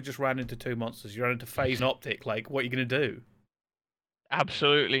literally just ran into two monsters. You ran into FaZe and Optic. Like, what are you going to do?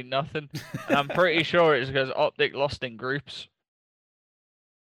 Absolutely nothing. And I'm pretty sure it's because Optic lost in groups.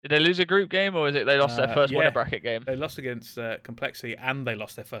 Did they lose a group game, or is it they lost their first winner bracket game? They lost against Complexity, and they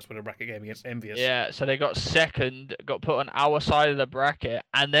lost their first winner bracket game against Envious. Yeah, so they got second, got put on our side of the bracket,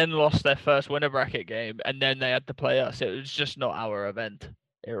 and then lost their first winner bracket game, and then they had to play us. It was just not our event.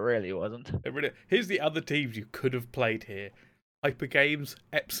 It really wasn't. Here's the other teams you could have played here: Hyper Games,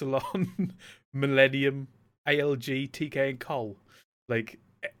 Epsilon, Millennium, ALG, TK, and Cole. Like,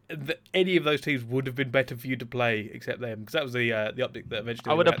 any of those teams would have been better for you to play except them, because that was the Optic that eventually.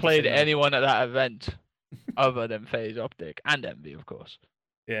 I would have played anyone at that event other than FaZe, Optic, and Envy, of course.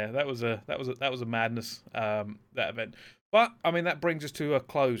 Yeah, that was a madness, that event. But I mean, that brings us to a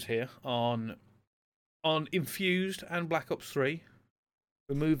close here on Infused and Black Ops 3.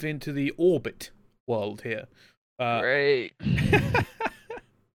 We move into the Orbit world here. Great.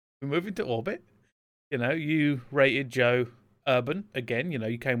 We move into Orbit. You rated Joe Urban again.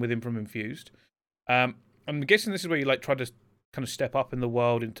 You came with him from Infused. I'm guessing this is where you try to kind of step up in the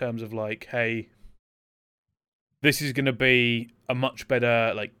world in terms of hey, this is going to be a much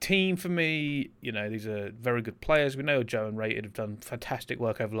better team for me. These are very good players. We know Joe and Rated have done fantastic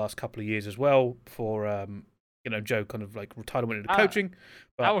work over the last couple of years as well. Before Joe kind of retired and went into coaching.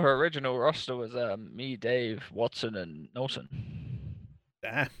 But our original roster was me, Dave, Watson, and Nelson.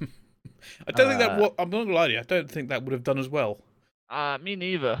 Damn. I don't think that. I'm not gonna lie to you. I don't think that would have done as well. Me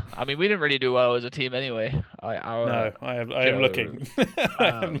neither. I mean, we didn't really do well as a team anyway. I am looking. I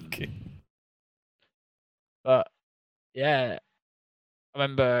am looking. But yeah, I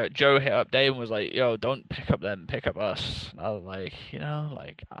remember Joe hit up Dave and was like, "Yo, don't pick up them, pick up us." And I was like,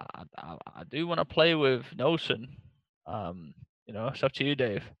 like I do want to play with Nelson. Um, it's up to you,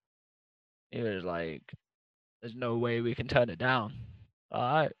 Dave. He was like, "There's no way we can turn it down." All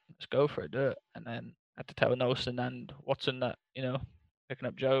right, let's go for it, do it. And then I had to tell Nelson and Watson that picking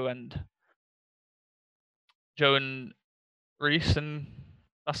up Joe and Reese, and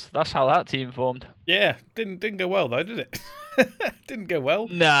that's how that team formed. Yeah, didn't go well though, did it? Didn't go well.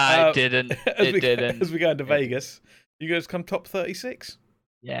 Nah, it didn't. It didn't. As we go into Vegas, you guys come top 36.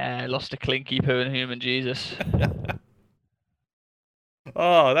 Yeah, lost to Clinky Poo and Human Jesus.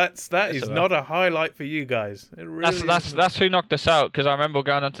 Oh, that is not a highlight for you guys. It really that's who knocked us out, because I remember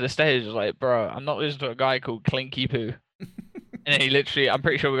going onto the stage, I was like, bro, I'm not losing to a guy called Clinky Poo. And he literally, I'm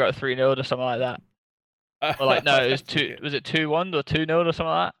pretty sure we got a 3-0 or something like that. Or like, no, it was 2-1 or 2-0 or something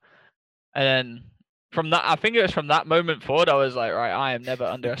like that. And then from that, I think it was from that moment forward, I was like, right, I am never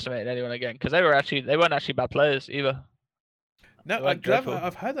underestimating anyone again, because they weren't actually bad players either. No,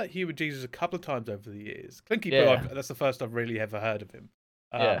 I've heard that Human Jesus a couple of times over the years. Clinky Poo, that's the first I've really ever heard of him.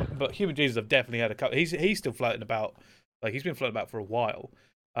 But Human Jesus, I've definitely had a couple. He's still floating about, like he's been floating about for a while.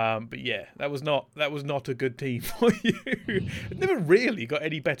 But yeah, that was not a good team for you. It never really got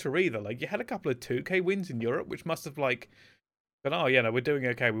any better either. Like you had a couple of 2K wins in Europe, which must have like gone, oh yeah, no, we're doing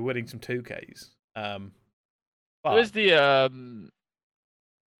okay. We're winning some 2Ks. It was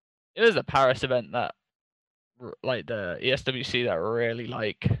the Paris event that, like the ESWC, that really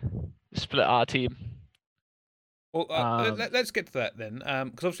like split our team. Well, let's get to that then,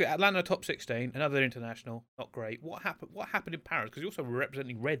 because obviously Atlanta top 16, another international, not great. What happened in Paris? Because you're also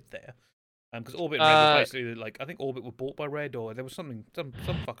representing Red there, because Orbit and Red were basically like, I think Orbit were bought by Red, or there was some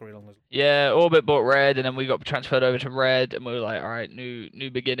fuckery along those. Yeah, Orbit bought Red, and then we got transferred over to Red, and we were like, all right, new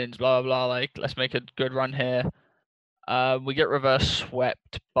beginnings, blah blah blah. Like, let's make a good run here. We get reverse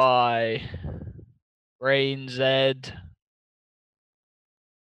swept by Rain Zed.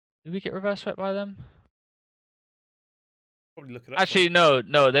 Did we get reverse swept by them? Probably look it up. Actually, no,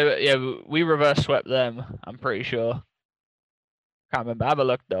 they were, yeah, we reverse swept them, I'm pretty sure. Can't remember. Have a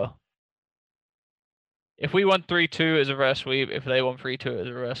look though. If we won 3-2, it was a reverse sweep. If they won 3-2, it was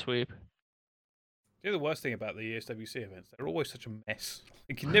a reverse sweep. The worst thing about the ESWC events, they're always such a mess.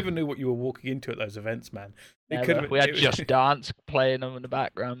 Like you never knew what you were walking into at those events, man. We had Just Dance playing them in the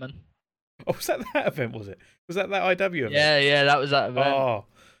background, man. Oh, was that event? Was it? Was that IW event? Yeah, that was that event. Oh,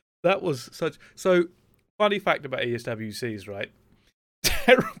 that was such. So, funny fact about ESWCs, right?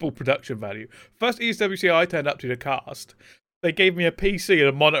 Terrible production value. First ESWC I turned up to cast, they gave me a PC and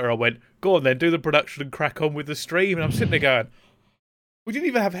a monitor. I went, go on then, do the production and crack on with the stream. And I'm sitting there going, we didn't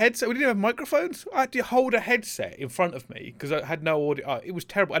even have headset. We didn't have microphones. I had to hold a headset in front of me because I had no audio. It was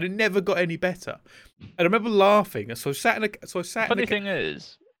terrible, and it never got any better. And I remember laughing. So I sat. Funny thing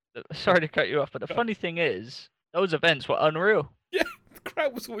is, sorry to cut you off, but the funny thing is, those events were unreal. Yeah, the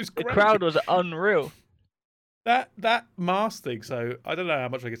crowd was always great. The crowd was unreal. That mask thing. So I don't know how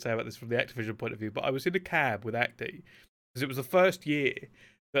much I could say about this from the Activision point of view, but I was in a cab with Acti because it was the first year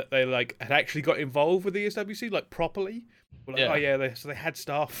that they like had actually got involved with the ESWC like properly. Like, yeah. Oh yeah, they had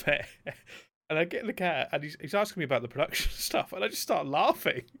staff there, and I get in the cab and he's asking me about the production stuff, and I just start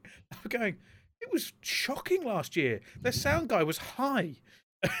laughing. I'm going, it was shocking last year. Their sound guy was high.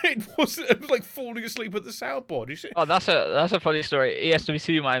 It was like falling asleep at the soundboard. Oh, that's a funny story.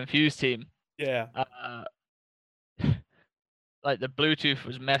 ESWC, my Infuse team. Yeah. Like the Bluetooth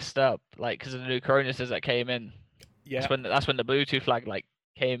was messed up, like because of the new Coronuses that came in. Yeah. That's when the Bluetooth flag like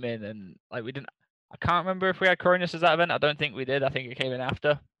came in, and like we didn't. I can't remember if we had Coronuses that event. I don't think we did. I think it came in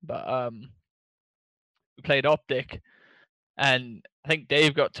after. But we played Optic, and I think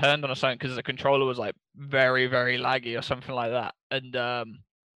Dave got turned on or something because the controller was like very, very laggy or something like that. And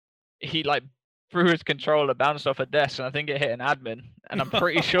he like threw his controller, bounced off a desk, and I think it hit an admin. And I'm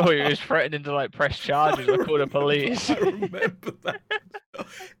pretty sure he was threatening to like press charges or call the police. I remember that.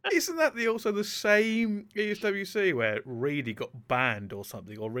 Isn't that also the same ESWC where Reedy got banned or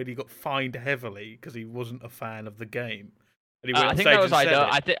something, or Reedy got fined heavily because he wasn't a fan of the game? And he went I think that was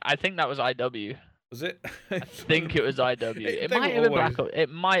IW. I think that was IW. Was it? I think it was IW. It might have been Black Ops. It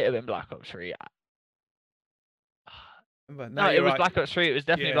might have been Black Ops 3. No, it was Black Ops 3. It was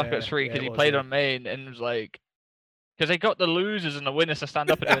definitely Black Ops 3 because he played on main and was like, because they got the losers and the winners to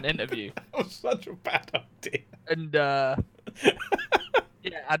stand up and do an interview. That was such a bad idea. And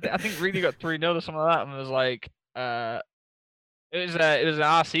yeah, I think Reedy got 3-0 or something like that, and was like, it was an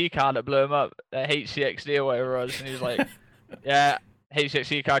RC car that blew him up, HCXD or whatever it was, and he was like, yeah,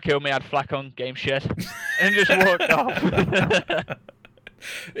 HCXD car killed me, I had flak on, game shit, and just walked off.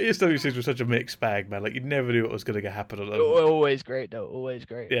 ESW6 was such a mixed bag, man. Like, you never knew what was going to happen on them. Always great, though. Always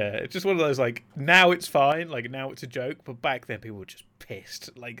great. Yeah, it's just one of those, like, now it's fine, like, now it's a joke, but back then people were just pissed.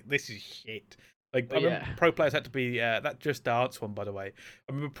 Like, this is shit. Like, I remember pro players had to be, that Just Dance one, by the way.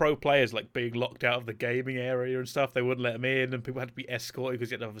 I remember pro players, like, being locked out of the gaming area and stuff. They wouldn't let them in, and people had to be escorted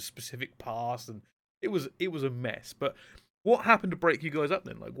because you had to have a specific pass, and it was a mess. But what happened to break you guys up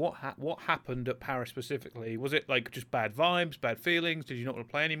then? Like, what happened at Paris specifically? Was it, like, just bad vibes, bad feelings? Did you not want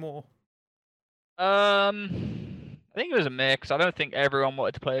to play anymore? I think it was a mix. I don't think everyone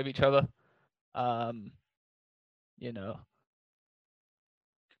wanted to play with each other. You know,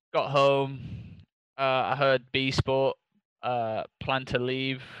 got home. I heard B Sport plan to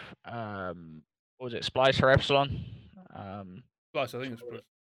leave. What was it, Splice or Epsilon? Splice, I think it's.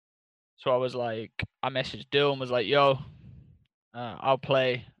 So I was like, I messaged Dylan, was like, yo, I'll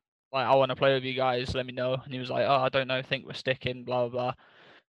play. Like, I want to play with you guys. Let me know. And he was like, oh, I don't know. Think we're sticking. Blah blah blah.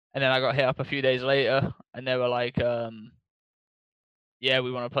 And then I got hit up a few days later, and they were like, yeah,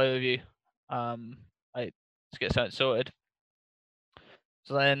 we want to play with you. Like, let's get something sorted.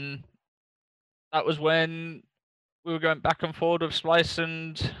 So then that was when we were going back and forward with Splice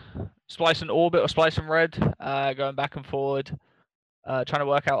and Orbit or Splice and Red, going back and forward, trying to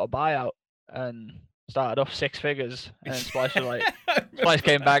work out a buyout, and started off 6 figures. And then Splice was like, Splice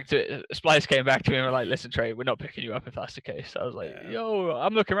came back to me and were like, listen, Trey, we're not picking you up if that's the case. I was like, yo,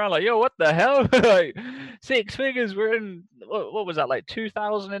 I'm looking around like, yo, what the hell? Like, 6 figures. We're in, what was that, like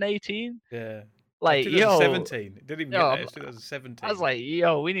 2018? Yeah. Like, 2017. It didn't even get there. It's 2017. I was like,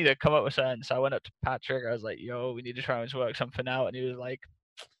 yo, we need to come up with something. So I went up to Patrick. I was like, yo, we need to try and work something out. And he was like,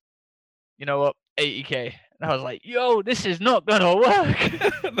 you know what, 80K. And I was like, yo, this is not gonna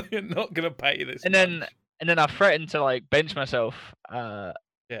work. You're not gonna pay this. And then I threatened to like bench myself. Yeah.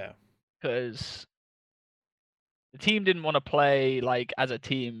 Because the team didn't want to play like as a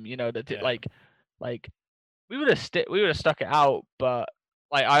team. You know, like we would have stuck it out, but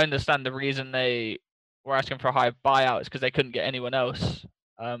like I understand the reason they were asking for a high buyout is because they couldn't get anyone else.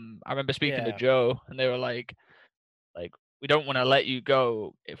 I remember speaking to Joe, and they were like, we don't want to let you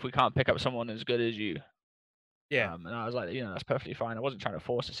go if we can't pick up someone as good as you. Yeah. And I was like, that's perfectly fine. I wasn't trying to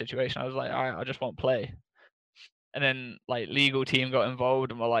force the situation. I was like, all right, I just won't play. And then like legal team got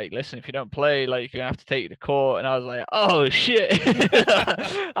involved and were like, listen, if you don't play, like you're gonna have to take you to court. And I was like, oh shit,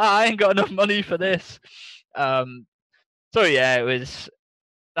 I ain't got enough money for this. So yeah, it was.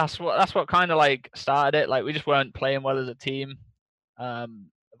 That's what kind of like started it. Like we just weren't playing well as a team. The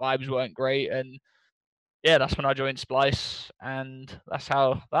vibes weren't great, and yeah, that's when I joined Splice, and that's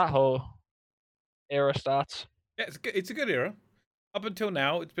how that whole era starts. Yeah, it's a good era. Up until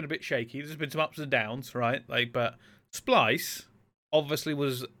now, it's been a bit shaky. There's been some ups and downs, right? Like, but Splice obviously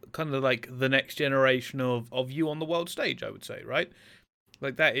was kind of like the next generation of you on the world stage, I would say, right?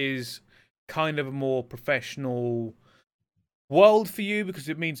 Like that is kind of a more professional world for you because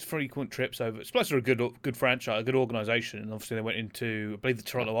it means frequent trips over. Splice are a good franchise, a good organization, and obviously they went into, I believe, the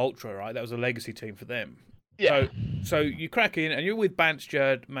Toronto Ultra, right? That was a legacy team for them. Yeah. So you crack in and you're with Bance,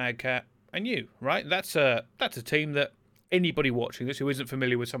 Jerd, Madcat, and you, right? That's a team that anybody watching this who isn't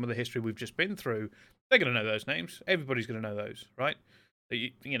familiar with some of the history we've just been through, they're going to know those names. Everybody's going to know those, right?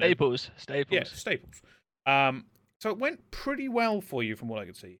 You know, Staples. Yeah, staples. So it went pretty well for you from what I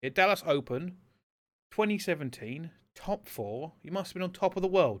could see. At Dallas Open, 2017, top 4. You must have been on top of the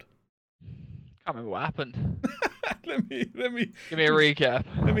world. Can't remember what happened. Let me give me a recap.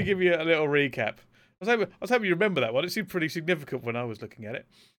 Let me give you a little recap. I was hoping you remember that one. It seemed pretty significant when I was looking at it.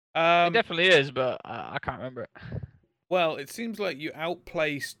 It definitely is, but I can't remember it. Well, it seems like you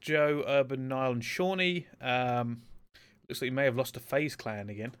outplaced Joe, Urban, Nile, and Shawnee. Looks like you may have lost to FaZe Clan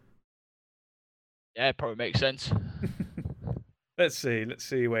again. Yeah, it probably makes sense. Let's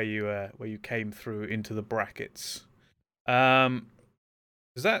see where you came through into the brackets. Because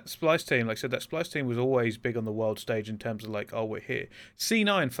that Splice team, like I said, that Splice team was always big on the world stage in terms of like, oh, we're here.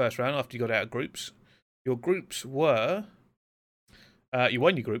 C9 first round after you got out of groups. Your groups were, you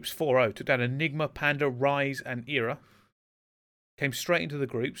won your groups 4-0. Took down Enigma, Panda, Rise, and Era. Came straight into the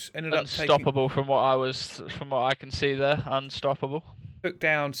groups. Ended up unstoppable from what I can see there. Unstoppable. Took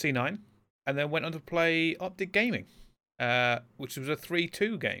down C9, and then went on to play Optic Gaming, which was a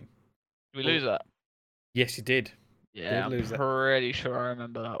 3-2 game. Did we lose that? Yes, you did. Yeah, I'm pretty sure I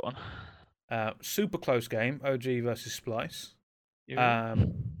remember that one. Super close game, OG versus Splice. Yeah.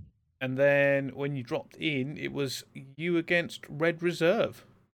 And then when you dropped in, it was you against Red Reserve,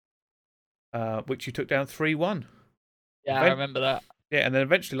 which you took down 3-1. Yeah, I remember that. Yeah, and then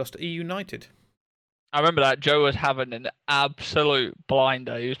eventually lost to E United. I remember that. Joe was having an absolute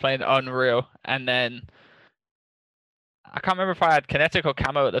blinder. He was playing unreal, and then I can't remember if I had kinetic or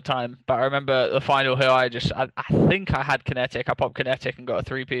camo at the time, but I remember the final hill. I think I had kinetic. I popped kinetic and got a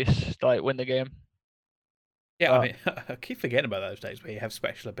 3-piece to like win the game. Yeah, I But mean, I keep forgetting about those days where you have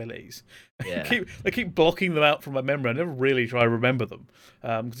special abilities. yeah, I keep blocking them out from my memory. I never really try to remember them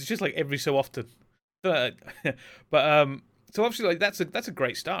because it's just like every so often. But so obviously, like that's a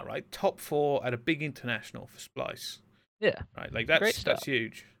great start, right? Top 4 at a big international for Splice, yeah, right? Like great that's start.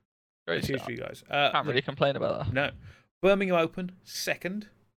 huge. Great That's huge for start. you guys. Can't really complain about that. No, Birmingham Open 2nd.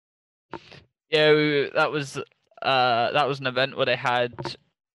 Yeah, that was an event where they had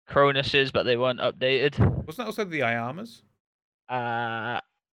Cronuses, but they weren't updated. Wasn't that also the Ayamas? Uh,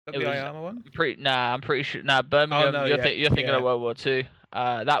 That it the was Ayama one? I'm pretty sure. Nah, Oh Birmingham. no, You're yeah, you're thinking yeah. of World War Two.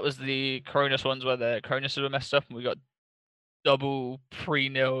 That was the Cronus ones where the Cronuses were messed up, and we got double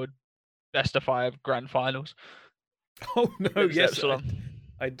 3-0 best of 5 grand finals Oh no, against yes, Epsilon.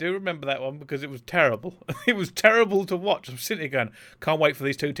 I do remember that one because it was terrible. It was terrible to watch. I'm sitting here going, can't wait for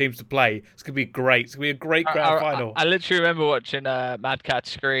these two teams to play. It's gonna be great. It's gonna be a great grand final. I literally remember watching Mad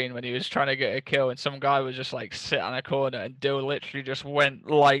Cat's screen when he was trying to get a kill, and some guy was just like sit on a corner, and Dill literally just went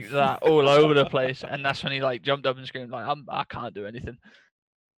like that all over the place, and that's when he like jumped up and screamed like, I can't do anything.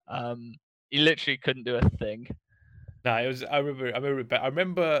 He literally couldn't do a thing. No, it was. I remember it. But I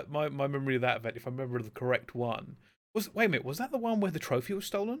remember my memory of that event. If I remember the correct one, wait a minute. Was that the one where the trophy was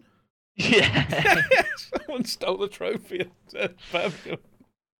stolen? Yeah. Someone stole the trophy at Birmingham.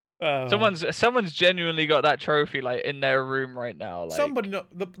 Oh. Someone's genuinely got that trophy like in their room right now. Like Somebody know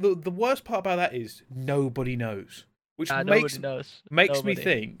the worst part about that is nobody knows, which nobody knows. makes me Nobody.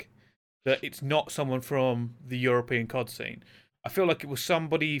 think that it's not someone from the European COD scene. I feel like it was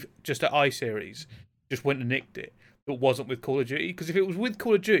somebody just at iSeries just went and nicked it that wasn't with Call of Duty. Because if it was with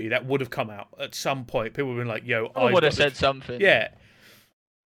Call of Duty, that would have come out at some point. People would have been like, "Yo, Someone I would have said something. Yeah.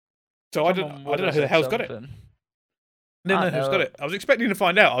 So I Someone don't would know have who the said hell's got it. something. No, I who's got know. it? I was expecting to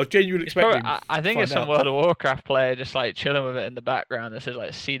find out. I was genuinely expecting. I think to it's find some out. World of Warcraft player just like chilling with it in the background that says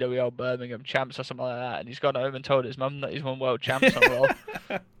like CWL Birmingham champs or something like that, and he's gone home and told his mum that he's won world champs on roll.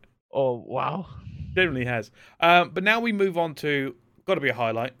 Oh wow! Generally has. But now we move on to got to be a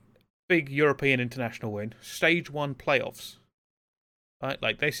highlight. Big European international win. Stage 1 playoffs. Right,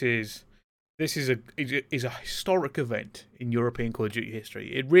 like this is a historic event in European Call of Duty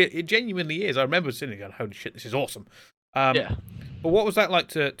history. It genuinely is. I remember sitting there going, "Holy shit, this is awesome." Yeah. But what was that like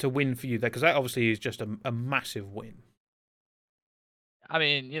to win for you there? Because that obviously is just a massive win. I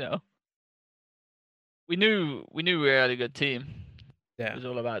mean, we knew we had a good team. Yeah. It was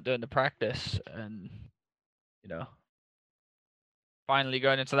all about doing the practice and finally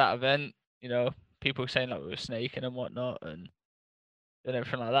going into that event. People saying like we were snaking and whatnot and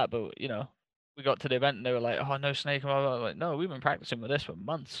everything like that. But we got to the event and they were like, "Oh, no snaking." Blah, blah, blah. Like, no, we've been practicing with this for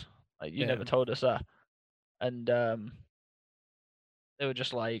months. Like you Yeah. never told us that. And they were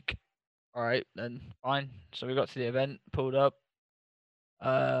just like, "All right, then fine." So we got to the event, pulled up,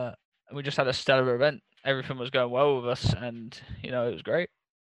 and we just had a stellar event. Everything was going well with us, and it was great.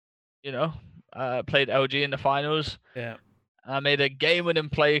 Played LG in the finals. Yeah. I made a game-winning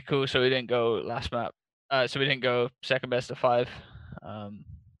play call, so we didn't go last map. So we didn't go second best of 5.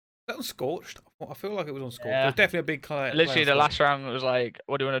 That was Scorched. I feel like it was on Scorched. Yeah. There's definitely a big play. Literally, the last round was like,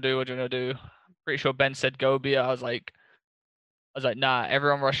 "What do you want to do? What do you want to do?" Pretty sure Ben said go B. I was like, "Nah,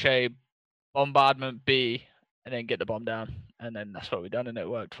 everyone rush A, bombardment B, and then get the bomb down." And then that's what we done, and it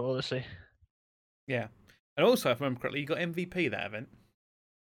worked flawlessly. Yeah. And also, if I remember correctly, you got MVP that event.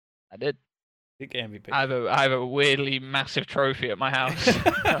 I did. You get MVP. I have a weirdly massive trophy at my house,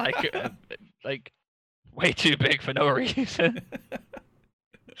 like way too big for no reason.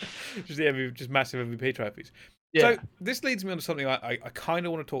 just massive MVP trophies. Yeah. So this leads me on to something I kind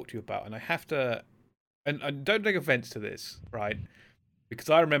of want to talk to you about, and I have to, and don't take offense to this, right? Because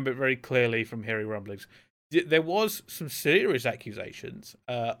I remember it very clearly from hearing rumblings. There was some serious accusations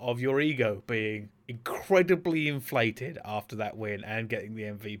of your ego being incredibly inflated after that win and getting the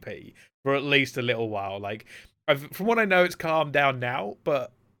MVP for at least a little while. Like, from what I know, it's calmed down now,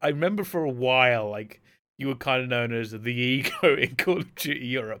 but I remember for a while, like, you were kind of known as the ego in Call of Duty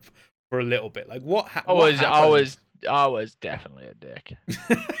Europe for a little bit. Like, what happened? I was definitely a dick.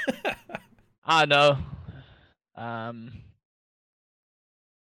 I know.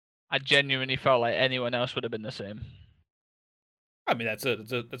 I genuinely felt like anyone else would have been the same. I mean, that's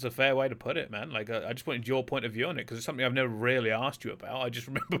a fair way to put it, man. Like, I just wanted your point of view on it because it's something I've never really asked you about. I just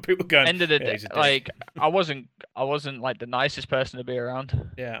remember people going, End of the day, he's a dick." like I wasn't like the nicest person to be around.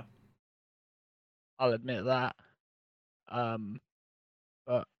 Yeah. I'll admit that.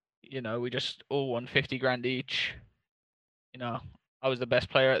 But we just all won 50 grand each. I was the best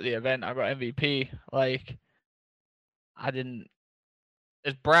player at the event. I got MVP. Like, I didn't.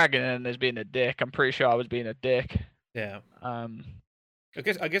 There's bragging and there's being a dick. I'm pretty sure I was being a dick. Yeah. Um, I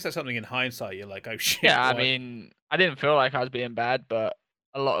guess that's something in hindsight you're like, oh shit, yeah, I why? mean, I didn't feel like I was being bad, but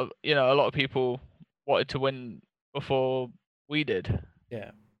a lot of people wanted to win before we did,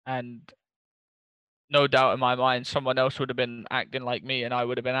 Yeah. and no doubt in my mind, someone else would have been acting like me, and I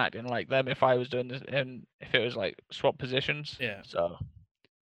would have been acting like them if I was doing this, and if it was like swap positions. Yeah. So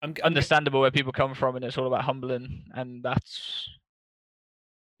I'm understandable where people come from, and it's all about humbling, and that's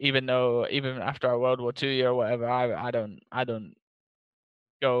even after our World War II year or whatever, I don't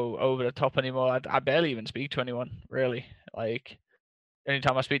go over the top anymore. I barely even speak to anyone really. Like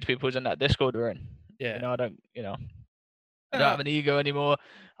anytime I speak to people who's in that Discord we're in, yeah. I don't have an ego anymore.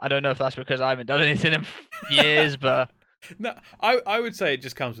 I don't know if that's because I haven't done anything in years, but No, I would say it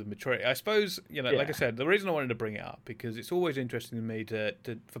just comes with maturity. I suppose, like I yeah, said, the reason I wanted to bring it up because it's always interesting to me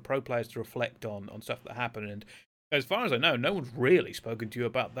for pro players to reflect on stuff that happened. And as far as I know, no one's really spoken to you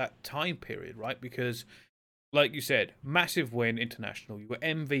about that time period, right? Because, like you said, massive win international. You were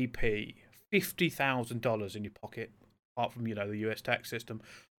MVP, $50,000 in your pocket, apart from the US tax system.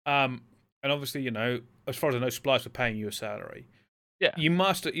 And obviously, as far as I know, Splice were paying you a salary. yeah, You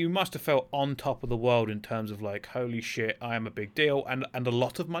must have felt on top of the world in terms of like, holy shit, I am a big deal, and a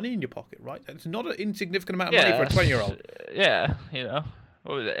lot of money in your pocket, right? It's not an insignificant amount of money for a 20-year-old. yeah.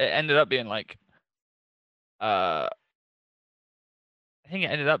 What was it? It ended up being like, uh, I think it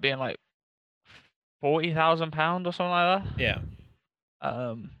ended up being like £40,000 or something like that.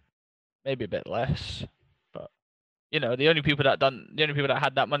 Yeah, Maybe a bit less, but the only people that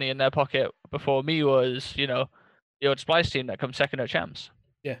had that money in their pocket before me was the old Splice team that come second at champs.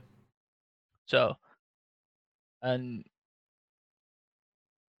 yeah. So, and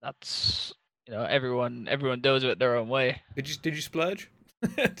that's everyone deals with it their own way. Did you splurge?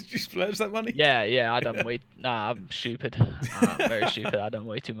 Did you splurge that money? Yeah, I done way. Nah, I'm stupid. I'm very stupid. I done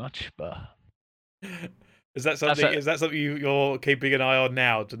way too much, but Is that that's something? Is that something you're keeping an eye on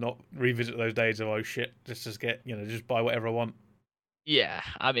now to not revisit those days of oh shit, just get just buy whatever I want? yeah.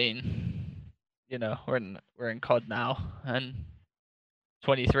 I mean, we're in COD now, and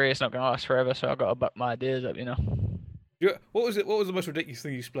 23. It's not gonna last forever, so I gotta buck my ideas up. What was it? What was the most ridiculous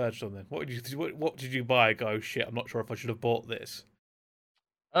thing you splurged on then? What did you buy? Go, oh, shit, I'm not sure if I should have bought this.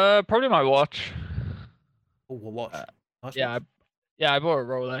 Probably my watch. Oh, a watch. Uh, Nice yeah, watch. I bought a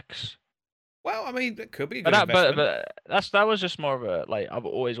Rolex. Well, I mean, that could be a But good investment. that was just more of a like I've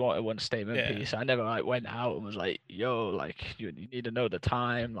always wanted one statement Yeah. piece. I never like went out and was like, yo, like you need to know the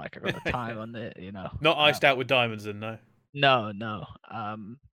time. Like I got the time on it. Not iced out with diamonds, then, no. No, no.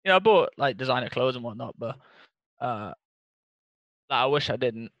 I bought like designer clothes and whatnot, but I wish I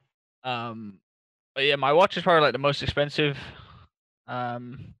didn't. Um, but yeah, my watch is probably like the most expensive.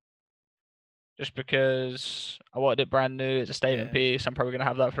 Um, just because I wanted it brand new. It's a statement Yeah. piece. I'm probably gonna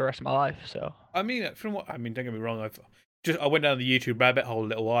have that for the rest of my life. So I mean, don't get me wrong. I went down the YouTube rabbit hole a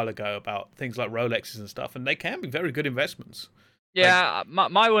little while ago about things like Rolexes and stuff, and they can be very good investments. yeah,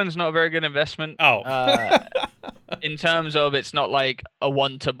 my one's not a very good investment. Oh. In terms of it's not like a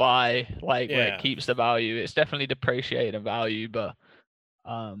one to buy, like where it Yeah. keeps the value. It's definitely depreciated in value, but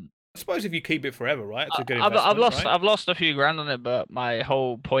I suppose if you keep it forever, right? It's a good I've investment, lost right? I've lost a few grand on it, but my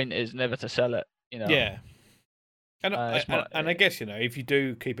whole point is never to sell it. Yeah. And It's more, I guess if you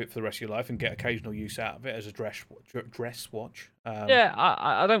do keep it for the rest of your life and get occasional use out of it as a dress watch. yeah,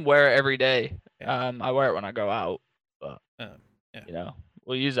 I don't wear it every day. Yeah. I wear it when I go out, but Yeah.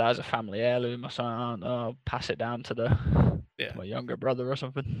 we'll use it as a family heirloom or something. I'll pass it down to Yeah. my younger brother or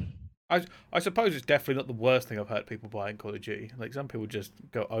something. I suppose it's definitely not the worst thing I've heard people buy in Call of Duty. Like some people just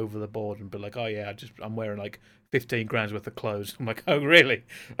go over the board and be like, "Oh yeah, I'm wearing like 15 grand's worth of clothes." I'm like, "Oh really?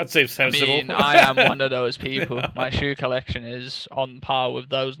 That seems sensible." I mean, I am one of those people. My shoe collection is on par with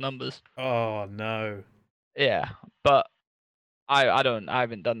those numbers. Oh no. Yeah, but I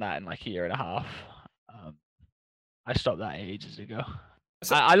haven't done that in like a year and a half. I stopped that ages ago.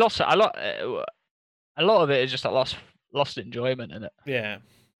 So, I lost a lot. A lot of it is just I lost enjoyment in it. yeah.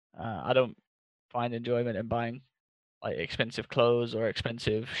 I don't find enjoyment in buying like expensive clothes or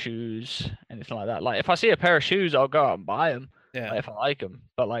expensive shoes, anything like that. Like if I see a pair of shoes, I'll go out and buy them Yeah. if I like them.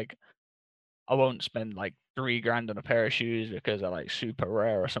 But like I won't spend like 3 grand on a pair of shoes because they're like super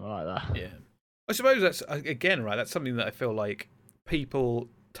rare or something like that. Yeah. I suppose that's again right. That's something that I feel like people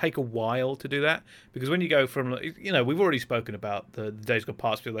take a while to do that because when you go from we've already spoken about the days gone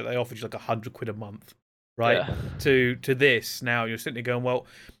past. Feel like they offered you like £100 a month, right? Yeah. To this now you're sitting there going, well,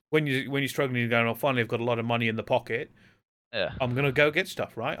 when you're struggling, you're going, oh, finally I've got a lot of money in the pocket. Yeah. I'm gonna go get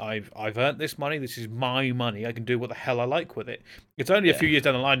stuff, right? I've earned this money. This is my money. I can do what the hell I like with it. It's only a Yeah. few years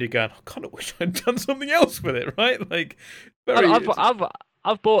down the line you're going, I kind of wish I'd done something else with it, right? Like, I've I've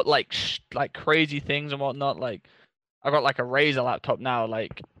I've bought like crazy things and whatnot. Like I got like a Razer laptop now.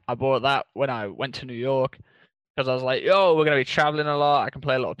 Like I bought that when I went to New York because I was like, yo, we're gonna be traveling a lot. I can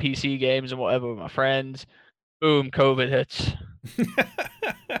play a lot of PC games and whatever with my friends. Boom, COVID hits.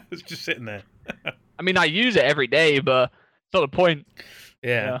 it's just sitting there. I mean, I use it every day, but it's not the point.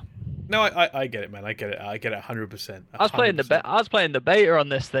 Yeah. You know? No, I get it, man. I get it. I get it 100%. I was playing the beta on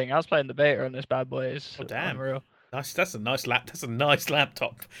this thing. I was playing the beta on this bad boy. It's Oh damn! unreal. That's a nice That's a nice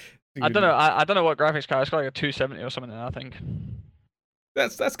laptop. I don't know. I don't know what graphics card. It's got like a 270 or something. I think.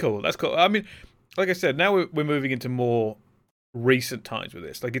 That's cool. That's cool. I mean, like I said, now we're moving into more recent times with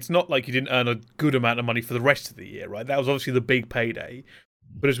this. Like, it's not like you didn't earn a good amount of money for the rest of the year, right? That was obviously the big payday.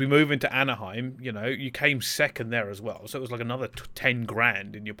 But as we move into Anaheim, you know, you came second there as well, so it was like another 10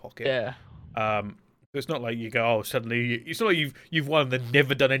 grand in your pocket. Yeah. It's not like you go, oh, suddenly it's not like you've won and then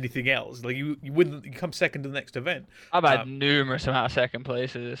never done anything else. Like you win, you come second to the next event. I've had numerous amount of second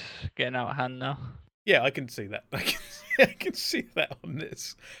places getting out of hand now. Yeah, I can see that. I can see that on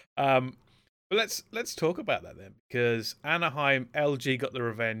this. But let's talk about that then, because Anaheim, LG got the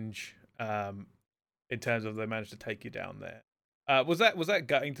revenge. In terms of they managed to take you down there. Was that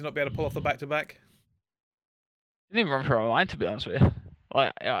gutting to not be able to pull off the back-to-back? Didn't even run through my mind, to be honest with you.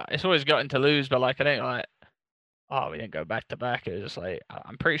 Like, yeah, it's always gutting to lose, but like I don't like. Oh, we didn't go back to back. It was just like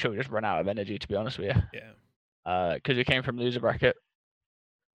I'm pretty sure we just ran out of energy, to be honest with you. Yeah. Because we came from loser bracket,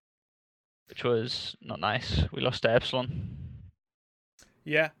 which was not nice. We lost to Epsilon.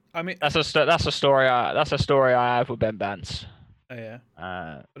 Yeah, I mean that's a story I have with Ben Bance. Oh yeah.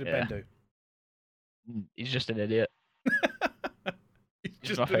 What did yeah. Ben do? He's just an idiot. He's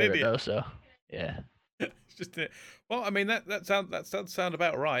He's just my an favorite idiot. though, so yeah. It's just well, I mean that does sound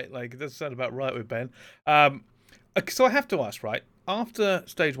about right. Like it does sound about right with Ben. So I have to ask, right? After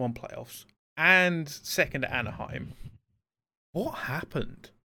stage 1 playoffs and second at Anaheim, what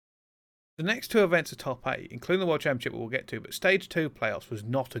happened? The next 2 events are top 8, including the World Championship we'll get to, but stage 2 playoffs was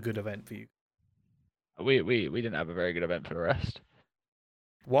not a good event for you. We didn't have a very good event for the rest.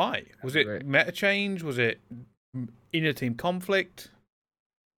 Why? Was it meta change? Was it inner team conflict?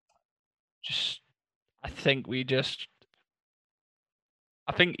 I think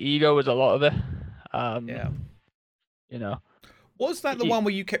ego was a lot of it. Yeah. You know. Was that the one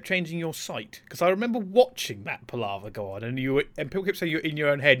where you kept changing your site? Because I remember watching that palaver go on, and people kept saying you're in your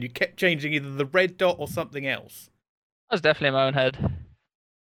own head. And you kept changing either the red dot or something else. I was definitely in my own head.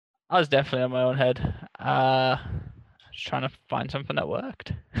 Just trying to find something that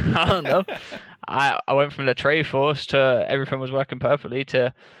worked. I don't know. I went from the Trei force to everything was working perfectly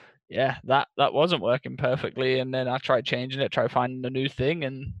to that wasn't working perfectly, and then I tried changing it, tried finding a new thing,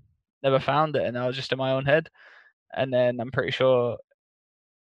 and never found it, and I was just in my own head. And then I'm pretty sure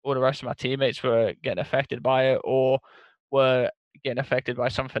all the rest of my teammates were getting affected by it or were getting affected by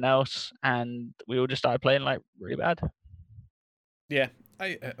something else, and we all just started playing like really bad. Yeah,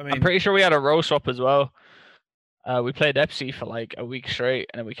 I mean, I'm pretty sure we had a role swap as well. We played Epsi for like a week straight,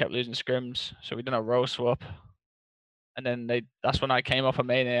 and then we kept losing scrims, so we done a role swap. And then that's when I came off a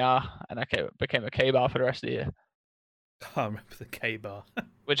main AR, and I became a K bar for the rest of the year. I remember the K bar.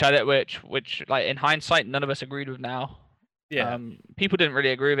 which like in hindsight, none of us agreed with now. Yeah. People didn't really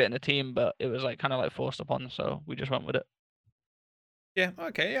agree with it in the team, but it was like kind of like forced upon, so we just went with it. Yeah.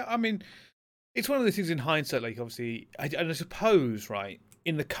 Okay. Yeah. I mean, it's one of those things in hindsight. Like, obviously, and I suppose, right,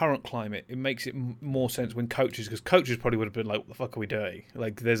 in the current climate, it makes it more sense when because coaches probably would have been like, "What the fuck are we doing?"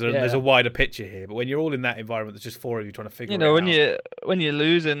 Like, there's a wider picture here. But when you're all in that environment, there's just 4 of you trying to figure it out. When you're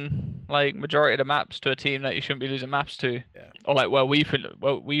losing like majority of the maps to a team that you shouldn't be losing maps to, yeah. or like we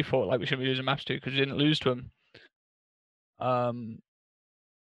thought like we shouldn't be losing maps to because we didn't lose to them. And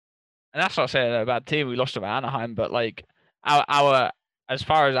that's not saying a bad team. We lost to Anaheim, but like our as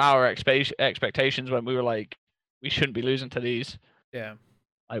far as our expectations when we were like we shouldn't be losing to these. Yeah.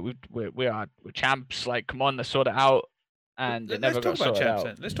 Like we're champs. Like, come on, let's sort it out. And it never got sorted out.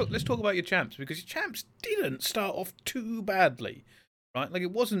 Then. Let's talk about your champs, because your champs didn't start off too badly, right? Like,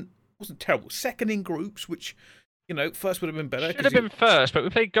 it wasn't terrible. Second in groups, which, you know, first would have been better. Should have been first, but we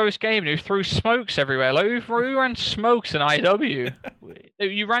played Ghost Game who threw smokes everywhere. Like, we ran smokes in IW.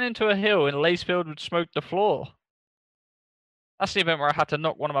 You ran into a hill and Lacefield would smoke the floor. That's the event where I had to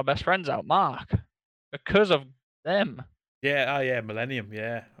knock one of my best friends out, Mark, because of them. Yeah, oh yeah, Millennium,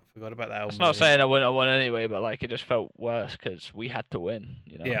 yeah. I forgot about that. It's not saying I wouldn't have won anyway, but like it just felt worse because we had to win,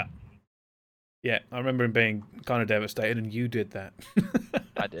 you know? Yeah. Yeah, I remember him being kind of devastated, and you did that.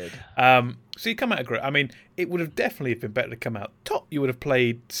 I did. So you come out of group. I mean, it would have definitely been better to come out top. You would have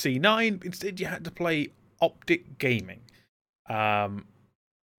played C9. Instead, you had to play Optic Gaming. I'll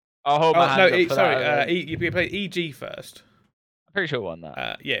hold my hands up for that. You played EG first. I'm pretty sure I won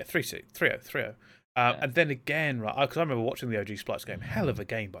that. Yeah, 3-0. And then again, right? Because I remember watching the OG Splice game. Hell of a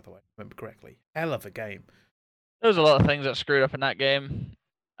game, by the way. If I remember correctly. Hell of a game. There was a lot of things that screwed up in that game.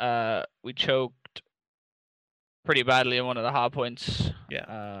 We choked pretty badly in one of the hard points.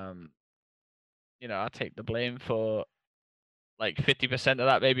 Yeah. You know, I take the blame for like 50% of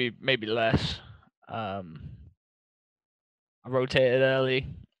that, maybe less. I rotated early.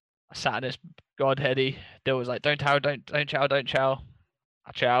 I sat in this godheady. Dill was like, "Don't chow, don't chow, don't chow."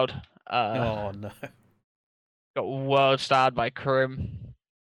 I chowed. Oh no. Got world starred by Krim.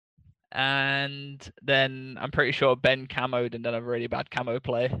 And then I'm pretty sure Ben camoed and done a really bad camo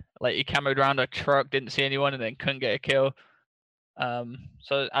play. Like he camoed around a truck, didn't see anyone, and then couldn't get a kill.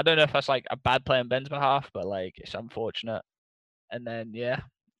 So I don't know if that's like a bad play on Ben's behalf, but like it's unfortunate. And then yeah,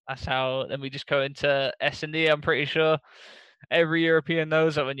 that's how. Then we just go into S&D. I'm pretty sure every European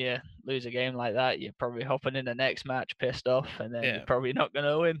knows that when you lose a game like that, you're probably hopping in the next match pissed off, and then you're probably not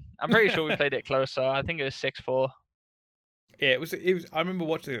gonna win. I'm pretty sure we played it close, so I think it was 6-4. Yeah, it was. I remember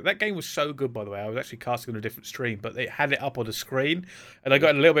watching it. That game was so good, by the way. I was actually casting on a different stream, but they had it up on the screen, and I got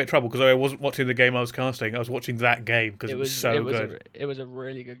in a little bit of trouble because I wasn't watching the game I was casting. I was watching that game because it was so good. It was a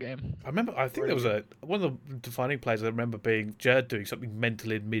really good game. I remember. I think there was one of the defining plays. I remember being Zer0 doing something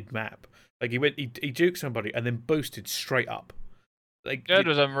mental in mid map. Like he juked somebody and then boosted straight up. Like Zer0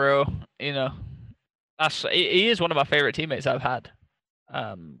 was unreal. You know, he is one of my favorite teammates I've had.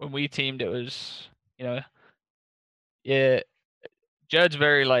 When we teamed, it was yeah. Zer0's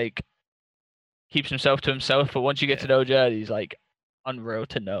very like keeps himself to himself, but once you get to know Zer0, he's like unreal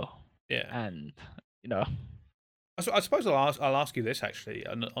to know. Yeah, and you know, I suppose I'll ask you this actually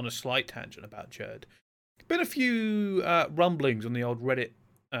on a slight tangent about Zer0. Been a few rumblings on the old Reddit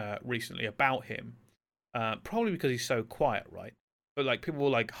recently about him, probably because he's so quiet, right? But like people were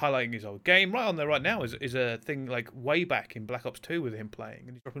like highlighting his old game right on there right now is a thing like way back in Black Ops 2 with him playing,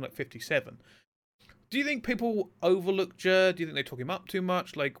 and he's dropping like 57. Do you think people overlook Zer0? Do you think they talk him up too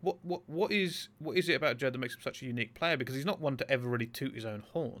much? Like, what is it about Zer0 that makes him such a unique player? Because he's not one to ever really toot his own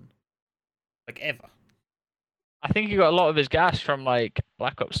horn, like ever. I think he got a lot of his gas from like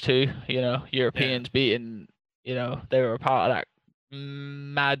Black Ops 2. You know, Europeans beating. You know, they were a part of that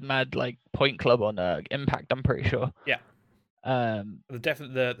mad like point club on Impact. I'm pretty sure. Yeah.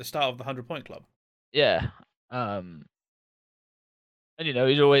 The start of the 100-point club. Yeah. And you know,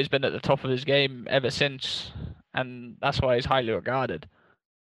 he's always been at the top of his game ever since, and that's why he's highly regarded.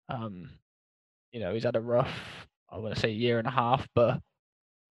 You know, he's had a rough, I want to say, year and a half, but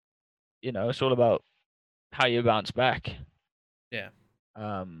you know, it's all about how you bounce back. Yeah.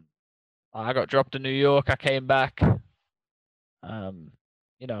 I got dropped in New York. I came back.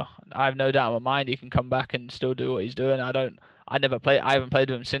 You know, I have no doubt in my mind he can come back and still do what he's doing. I haven't played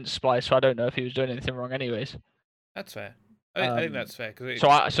with him since Splice, so I don't know if he was doing anything wrong anyways. That's fair. I think that's fair. So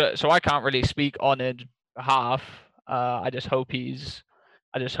I can't really speak on his behalf. I just hope he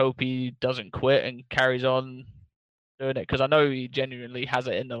doesn't quit and carries on doing it, because I know he genuinely has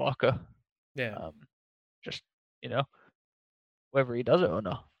it in the locker. Yeah. Just whether he does it or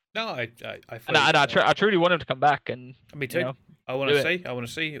not. No, I truly want him to come back, and me too. You know, I want to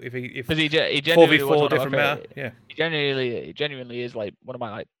see if because he genuinely 4v4 different meta. Yeah. He genuinely is like one of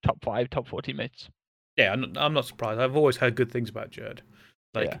my like top 5, top 4 teammates. Yeah, I'm not surprised. I've always heard good things about Zer0.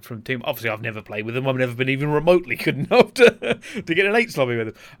 Like from team. Obviously, I've never played with him. I've never been even remotely good enough to get an 8 lobby with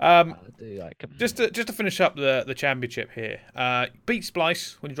him. I do like him. Just to finish up the championship here. Beat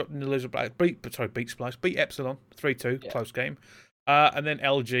Splice when you dropped in the loser. Beat Splice. Beat Epsilon 3-2, close game. And then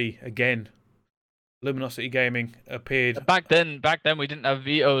LG again. Luminosity Gaming appeared. Back then we didn't have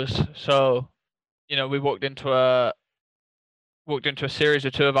vetoes, so you know we walked into a series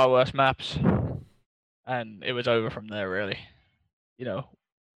of 2 of our worst maps, and it was over from there really. You know,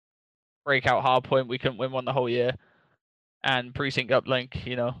 breakout hardpoint, we couldn't win one the whole year, and precinct uplink,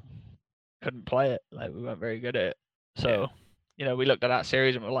 you know, couldn't play it. Like we weren't very good at it. So, you know, we looked at that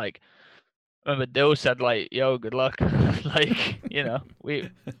series and we're like, I remember Dill said like, "Yo, good luck." Like, you know, we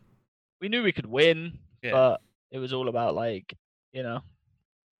knew we could win, but it was all about like, you know,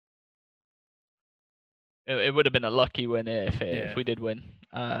 it would have been a lucky win if we did win.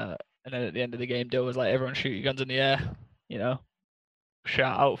 And then at the end of the game, Dill was like, "Everyone shoot your guns in the air," you know.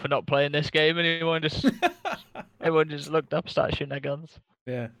 Shout out for not playing this game, and everyone just looked up, started shooting their guns.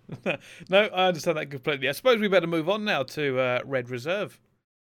 Yeah. No, I understand that completely. I suppose we better move on now to Red Reserve.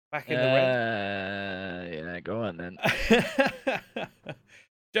 Back in the red. Yeah, go on then.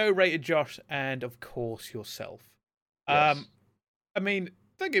 Joe rated Josh, and of course yourself. Yes. I mean,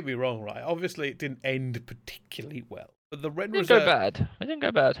 don't get me wrong, right? Obviously, it didn't end particularly well, but the It didn't go bad. It didn't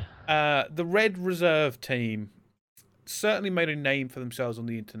go bad. The Red Reserve team certainly made a name for themselves on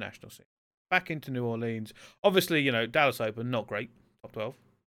the international scene. Back into New Orleans, obviously, Dallas Open, not great, top 12.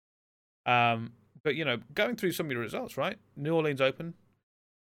 But going through some of your results, right? New Orleans Open,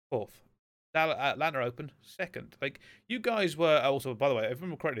 4th. Atlanta Open, 2nd. Like, you guys were also, by the way, if I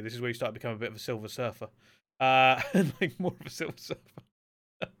remember correctly, this is where you start becoming a bit of a Silver Surfer. Like more of a Silver Surfer.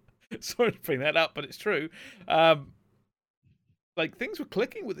 Sorry to bring that up, but it's true. Like, things were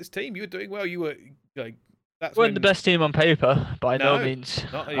clicking with this team. You were doing well. You were like, that's We weren't the best team on paper, by no No, means.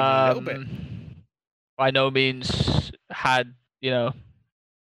 not even a little bit. By no means had, the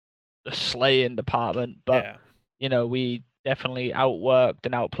slaying department, but Yeah. We definitely outworked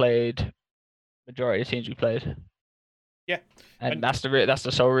and outplayed majority of teams we played. Yeah. And that's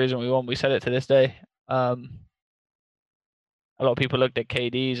the sole reason we won. We said it to this day. A lot of people looked at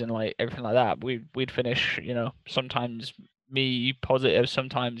KDs and like everything like that. We'd finish, sometimes me positive,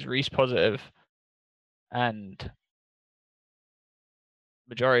 sometimes Reese positive, and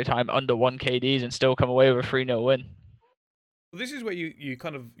majority of the time under 1 KDs and still come away with a 3-0 win. Well, this is where you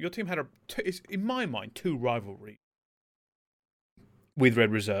kind of, your team had in my mind, 2 rivalries with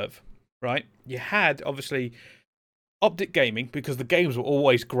Red Reserve, right? You had, obviously, Optic Gaming, because the games were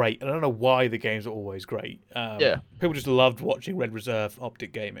always great, and I don't know why the games are always great. Yeah. People just loved watching Red Reserve,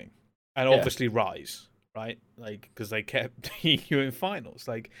 Optic Gaming, and obviously Rise, right? Like, because they kept you in finals.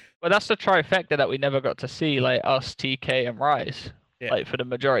 Like, well, that's the trifecta that we never got to see, like us, TK, and Rise. Yeah. Like for the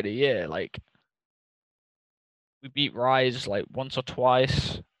majority of the year, like we beat Rise like once or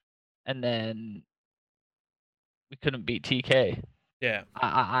twice, and then we couldn't beat TK. Yeah.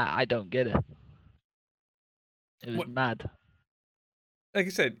 I don't get it. It was mad. Like I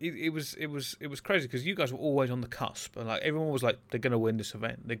said, it was crazy because you guys were always on the cusp, and like everyone was like, they're gonna win this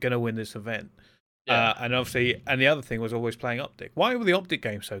event. They're gonna win this event. Yeah. And obviously, and the other thing was always playing Optic. Why were the Optic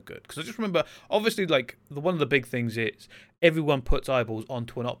games so good? Because I just remember, obviously, like one of the big things is everyone puts eyeballs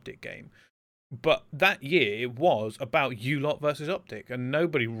onto an Optic game. But that year, it was about you lot versus Optic, and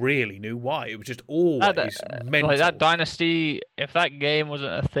nobody really knew why. It was just always mental. Like that dynasty, if that game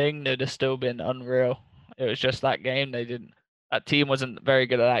wasn't a thing, they'd have still been unreal. It was just that game. That team wasn't very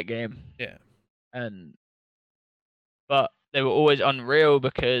good at that game. Yeah. But they were always unreal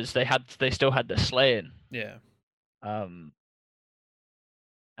because they still had the slaying. Yeah. And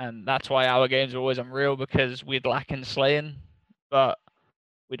that's why our games were always unreal, because we'd lack in slaying, but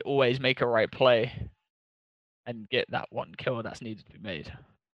we'd always make a right play and get that one kill that's needed to be made.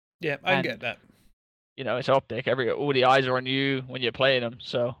 Yeah, I get that. It's Optic. All the eyes are on you when you're playing them.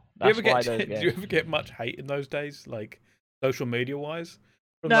 So that's why those games. Did you ever get much hate in those days, like social media wise?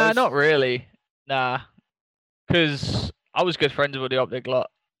 Nah, not really. Nah, because I was good friends with the Optic lot,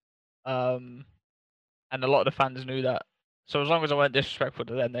 and a lot of the fans knew that. So as long as I weren't disrespectful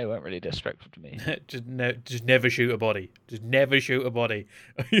to them, they weren't really disrespectful to me. just never shoot a body. Just never shoot a body.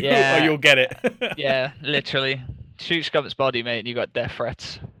 Yeah. Or you'll get it. Yeah, literally. Shoot Scump's body, mate, and you got death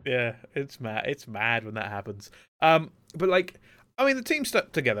threats. Yeah, it's mad. It's mad when that happens. But like, I mean, the team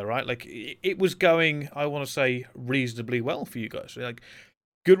stuck together, right? Like, it was going, I want to say, reasonably well for you guys. Like,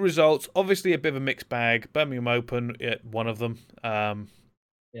 good results. Obviously, a bit of a mixed bag. Birmingham Open, one of them.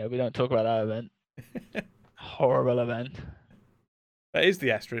 Yeah, we don't talk about that event. Horrible event. That is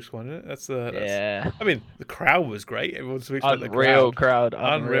the asterisk one, isn't it? That's yeah. I mean, the crowd was great. Everyone switched like the crowd.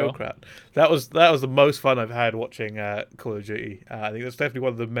 Unreal crowd. That was the most fun I've had watching Call of Duty. I think that's definitely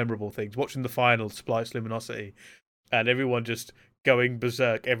one of the memorable things. Watching the final, Splice Luminosity, and everyone just going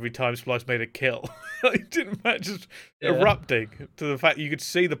berserk every time Splice made a kill. It didn't matter, just erupting to the fact you could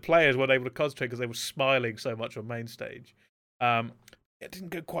see the players weren't able to concentrate because they were smiling so much on main stage. It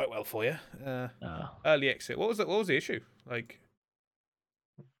didn't go quite well for you. No. Early exit. What was the issue? Like,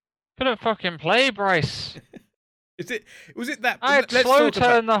 couldn't fucking play, Bryce. Was it that? I had slow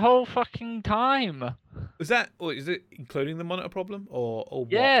turn the whole fucking time. Was that, or is it including the monitor problem, or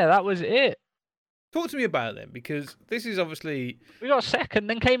what? Yeah, that was it. Talk to me about it then, because this is obviously we got second,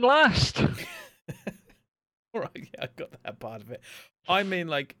 then came last. All right, yeah, I got that part of it. I mean,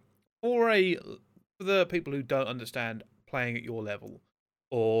 like, for the people who don't understand playing at your level,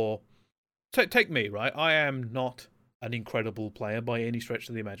 or take me, right? I am not an incredible player by any stretch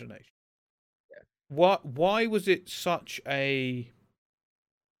of the imagination. Yeah. Why was it such a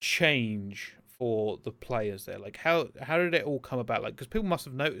change for the players there? Like, how did it all come about? Like, because people must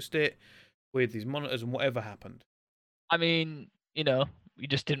have noticed it with these monitors and whatever happened. I mean, we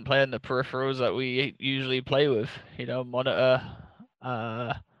just didn't play on the peripherals that we usually play with. Monitor,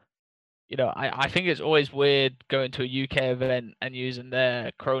 You know, I think it's always weird going to a UK event and using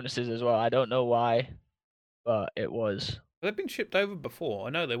their Cronuses as well. I don't know why, but it was. They've been shipped over before. I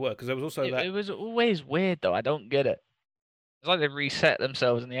know they were, because there was also It that. was always weird though. I don't get it. It's like they reset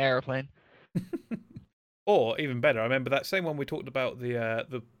themselves in the airplane. Or even better, I remember that same one we talked about,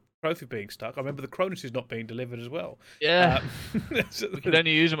 the trophy being stuck. I remember the Cronuses not being delivered as well. Yeah, So, we could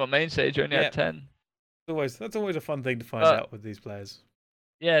only use them on main stage. We only yeah, had 10. that's always a fun thing to find But out with these players.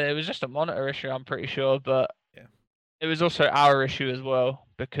 yeah, it was just a monitor issue. I'm pretty sure, but Yeah, it was also our issue as well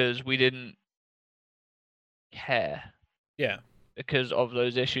because we didn't care yeah, because of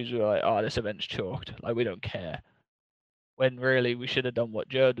those issues. We were like, oh, this event's chalked. Like we don't care. When really we should have done what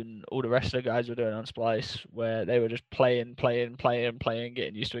Judd and all the rest of the guys were doing on Splice, where they were just playing, getting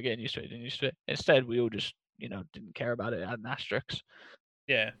used to it, getting used to it. Instead, we all just, you know, didn't care about it, had an asterisk.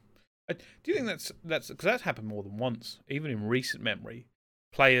 yeah. Do you think that's because that's happened more than once, even in recent memory?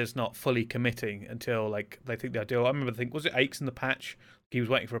 Players not fully committing until like they think they're deal. I remember was it Aches in the patch? He was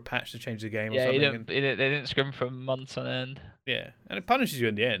waiting for a patch to change the game or Yeah, something. they didn't scrim for months on end. Yeah, and it punishes you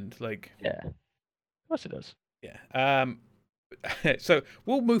in the end. Like, Yeah, of course it does. yeah. So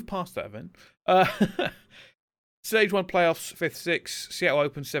we'll move past that event. Stage 1 playoffs, 5th, 6th, Seattle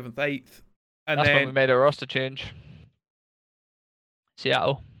Open, 7th, 8th. And That's then, when we made a roster change.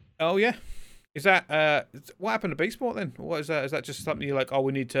 Seattle. oh yeah. Is that what happened to B Sport then? What is that? Is that just something you're like, oh,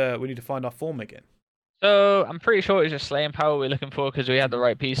 we need to find our form again? So I'm pretty sure it's just slaying power we're looking for because we had the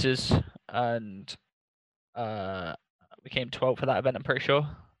right pieces and we came 12th for that event. I'm pretty sure.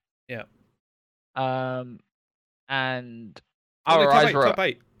 Yeah. And Oh, no, our eyes were top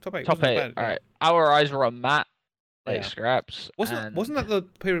eight. Top eight. top Wasn't as 8. bad, All yeah. right, our eyes were on Matt, like Yeah. scraps. Wasn't that the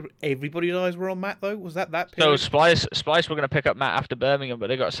period everybody's eyes were on Matt though? Was that So period? Splice were gonna pick up Matt after Birmingham, but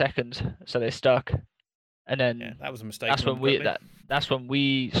they got second, so they stuck. And Yeah, then that was a mistake. that's when that's when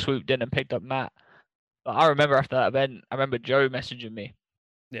we swooped in and picked up Matt. But I remember after that event, I remember Joe messaging me.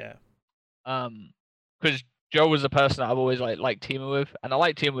 Yeah. Because Joe was the person that I've always liked teaming with, and I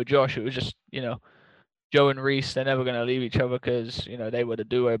liked teaming with Josh. It was just, you know, Joe and Reese, they're never gonna leave each other because, you know, they were the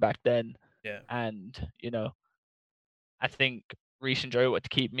duo back then. Yeah. And, you know, I think Reese and Joe wanted to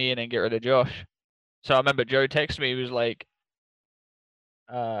keep me and then get rid of Josh. So I remember Joe texted me. He was like,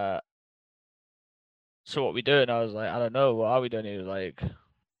 "So what we doing?" I was like, "I don't know. What are we doing?" He was like,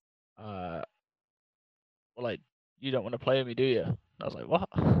 "Well, like, you don't want to play with me, do you?" I was like, "What?"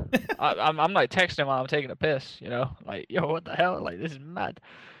 I'm like texting him while I'm taking a piss. You know, like, yo, what the hell? Like, this is mad.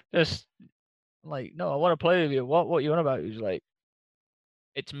 Just like, no, I want to play with you. What you on about? He was like,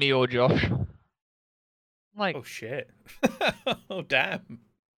 "It's me or Josh." I'm like, Oh shit. Oh damn.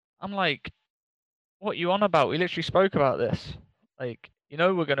 I'm like, what you on about? We literally spoke about this. Like, you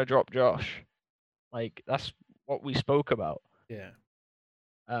know, we're gonna drop Josh. Like, that's what we spoke about. Yeah.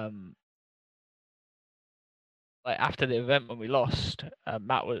 Um, like after the event when we lost,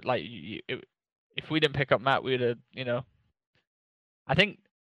 Matt was like, if we didn't pick up Matt, we'd have, you know. I think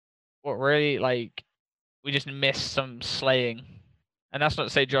what really like we just missed some slaying, and that's not to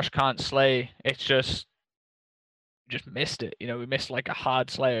say Josh can't slay. It's just missed it. You know, we missed like a hard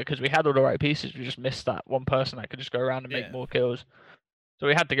slayer because we had all the right pieces. We just missed that one person that could just go around and make Yeah. more kills. So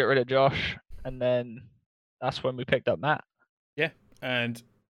we had to get rid of Josh, and then that's when we picked up Matt. Yeah. And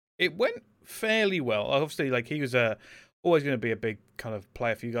it went fairly well. Obviously, like he was always going to be a big kind of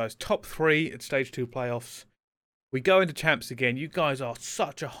player for you guys. Top 3 at stage 2 playoffs. We go into champs again. You guys are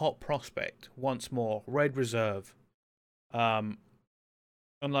such a hot prospect once more. Red reserve. And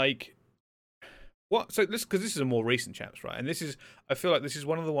like, what? So because this is a more recent champs, right? And I feel like this is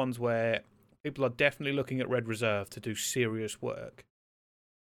one of the ones where people are definitely looking at Red Reserve to do serious work.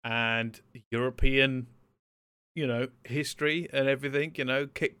 And European, you know, history and everything, you know,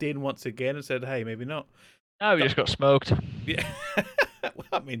 kicked in once again and said, hey, maybe not. No, we just got smoked. Yeah. Well,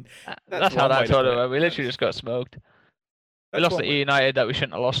 I mean, that's how that told it. We literally just got smoked. We lost to E United that we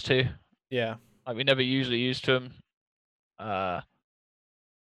shouldn't have lost to. Yeah. Like we never usually used to them.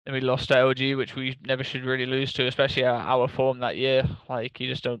 Then we lost to LG, which we never should really lose to, especially our form that year. Like you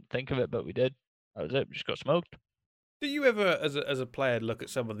just don't think of it, but we did. That was it. We just got smoked. Do you ever, as a player, look at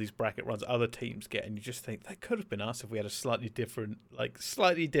some of these bracket runs other teams get, and you just think that could have been us if we had a slightly different,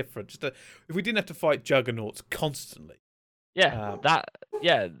 if we didn't have to fight juggernauts constantly? Yeah,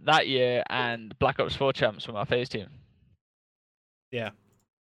 that year and Black Ops 4 champs were my phase team. Yeah.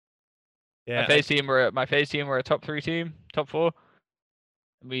 Yeah. My phase team were a top 3 team, top 4.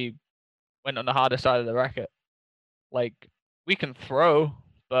 And we went on the harder side of the bracket. Like we can throw,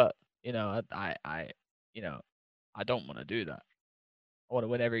 but you know, I don't want to do that. I want to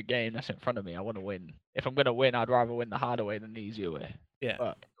win every game that's in front of me. I want to win. If I'm gonna win, I'd rather win the harder way than the easier way. Yeah.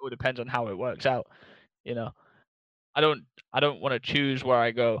 But it all depends on how it works out. You know, I don't want to choose where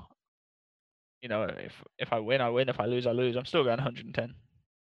I go. You know, if I win, I win. If I lose, I lose. I'm still going 110.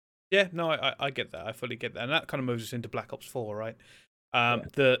 Yeah, no, I get that. I fully get that. And that kind of moves us into Black Ops 4, right? Yeah.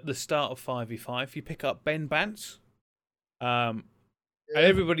 The start of 5v5, you pick up Ben Bance. And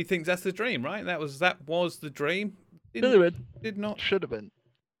everybody thinks that's the dream, right? That was the dream. Did not Should have been.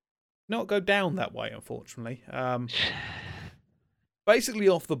 Not go down that way, unfortunately. Basically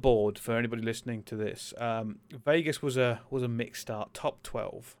off the board for anybody listening to this. Vegas was a mixed start, top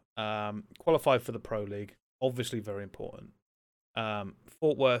 12. Qualified for the Pro League, obviously very important.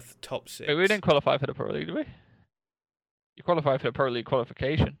 Fort Worth, top 6. Wait, we didn't qualify for the Pro League, did we? You qualified for the Pro League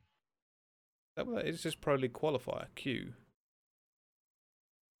qualification. It's just Pro League qualifier, Q.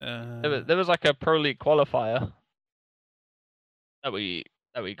 There was like a Pro League qualifier that we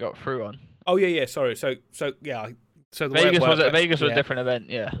got through on. Oh yeah, sorry. So yeah. So the Vegas was a different event,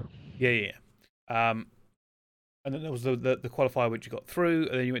 yeah. Yeah. And then there was the qualifier which you got through,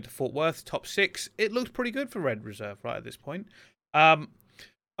 and then you went to Fort Worth, top 6. It looked pretty good for Red Reserve right at this point.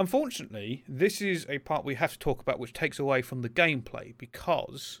 Unfortunately, this is a part we have to talk about which takes away from the gameplay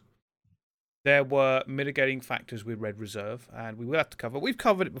because there were mitigating factors with Red Reserve, and we will have to cover. We've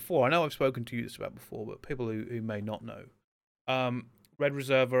covered it before. I know I've spoken to you this about before, but people who may not know. Red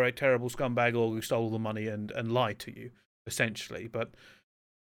Reserve are a terrible scumbag org who stole the money and lied to you, essentially. But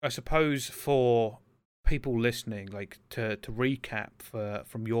I suppose for people listening, like to recap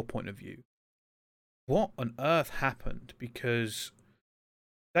from your point of view, what on earth happened? Because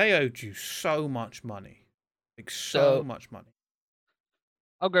they owed you so much money, like so much money.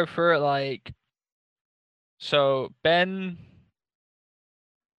 I'll go through it. So Ben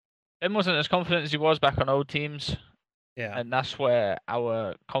wasn't as confident as he was back on old teams. Yeah. And that's where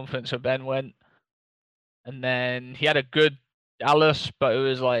our confidence of Ben went. And then he had a good Dallas, but it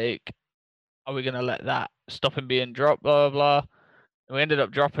was like, are we gonna let that stop him being dropped? Blah blah blah. And we ended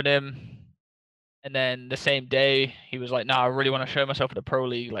up dropping him. And then the same day, he was like, "Nah, I really want to show myself at the Pro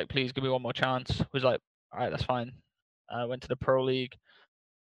League. Like, please give me one more chance." I was like, "All right, that's fine." I went to the Pro League.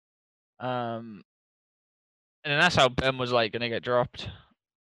 And then that's how Ben was like gonna get dropped.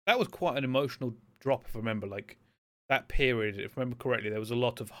 That was quite an emotional drop, if I remember. Like that period, if I remember correctly, there was a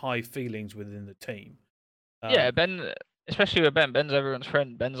lot of high feelings within the team. Yeah, Ben, especially with Ben. Ben's everyone's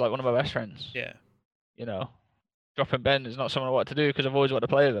friend. Ben's like one of my best friends. Yeah. You know, dropping Ben is not someone I want to do because I've always wanted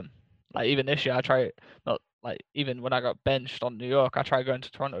to play with him. Like even this year, I try not like even when I got benched on New York, I tried going to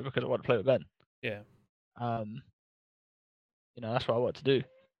Toronto because I want to play with Ben. Yeah. You know, that's what I want to do.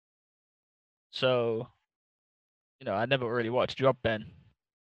 So, you know, I never really wanted to drop Ben,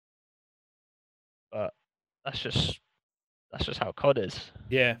 but that's just how COD is.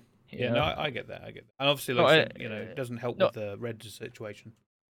 Yeah. Yeah, no, I get that. And obviously, like it doesn't help with the Red situation.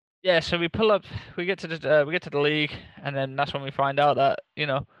 Yeah, so we pull up, we get to the league, and then that's when we find out that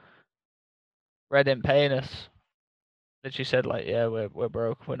Red ain't paying us. Literally said like, yeah, we're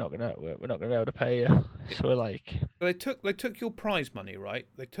broke. We're not gonna be able to pay you. So we're like, they took your prize money, right?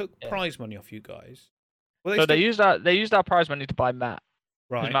 They took prize money off you guys. Well, so they used our prize money to buy Matt.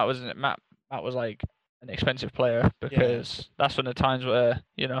 Right. Matt was like an expensive player because that's one of the times where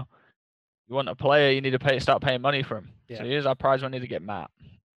you want a player, you need to start paying money for him. Yeah. So use our prize money to get Matt.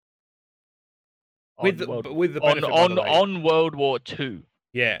 With the benefit, on World War II.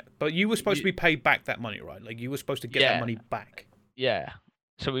 Yeah, but you were supposed to be paid back that money, right? Like you were supposed to get that money back. Yeah.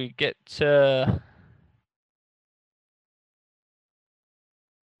 So we get to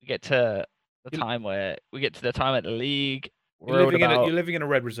the time where we get to the time at the league. You're living in a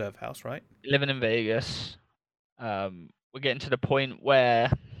Red Reserve house, right? Living in Vegas. We're getting to the point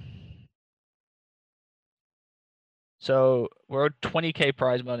where we're owed 20K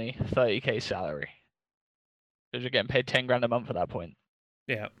prize money, 30K salary. Because we're getting paid 10 grand a month at that point.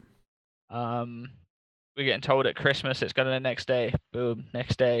 Yeah. We're getting told at Christmas it's going to the next day. Boom.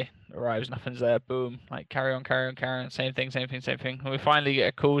 Next day arrives, nothing's there. Boom. Like carry on. Same thing. And we finally get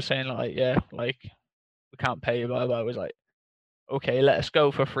a call saying like, yeah, like we can't pay you. Blah blah. I was like, okay, let us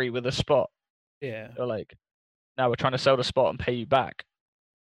go for free with a spot. Yeah. They're like, now we're trying to sell the spot and pay you back.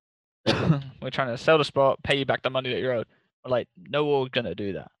 We're trying to sell the spot, pay you back the money that you're owed. We're like, no org's gonna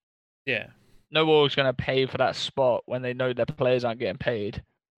do that. Yeah. No org's gonna pay for that spot when they know their players aren't getting paid.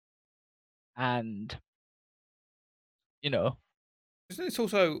 And isn't this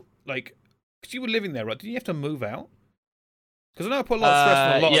also like because you were living there, right? Did you have to move out? Because I know I put a lot of stress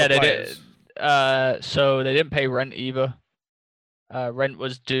on a lot of the players. Did. So they didn't pay rent either. Rent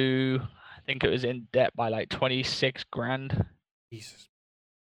was due. I think it was in debt by like 26 grand. Jesus.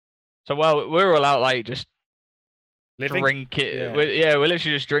 So well, we're all out like just Living? drinking. Yeah. We're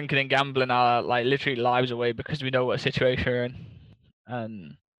literally just drinking and gambling our like literally lives away because we know what situation we're in,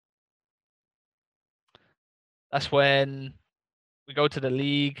 and that's when we go to the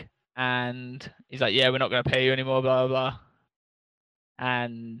league, and he's like, "Yeah, we're not going to pay you anymore," blah blah blah,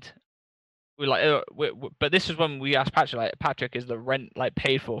 and we're like, but this is when we asked Patrick, like, Patrick, is the rent like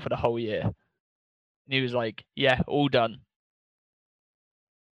paid for the whole year? And he was like, yeah, all done.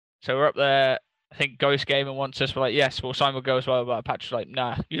 So we're up there. I think Ghost Gaming wants us. We're like, yes, we'll sign with Ghost. Blah, blah, blah. Patrick's like,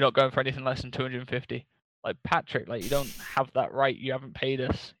 nah, you're not going for anything less than 250. Like, Patrick, like, you don't have that right. You haven't paid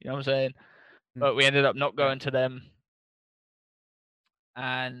us. You know what I'm saying? But we ended up not going to them.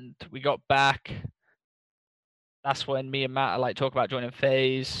 And we got back. That's when me and Matt are like talk about joining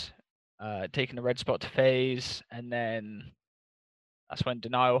FaZe, taking the red spot to FaZe, and then that's when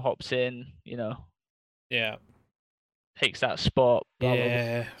Denial hops in, you know, Yeah. takes that spot. Blah, blah, blah.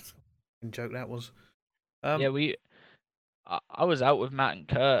 Yeah. Joke that was. Yeah, I was out with Matt and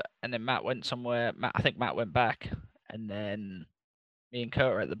Kurt, and then Matt went somewhere. I think Matt went back, and then me and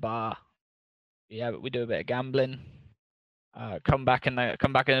Kurt are at the bar. Yeah, we do a bit of gambling. Come back in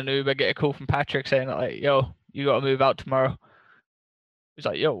an Uber, get a call from Patrick saying like, "Yo, you got to move out tomorrow." He's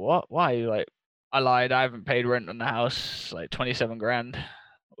like, "Yo, what? Why?" Like, I lied. I haven't paid rent on the house, like 27 grand.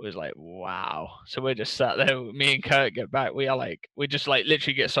 It was like, wow. So we're just sat there. Me and Kurt get back. We just like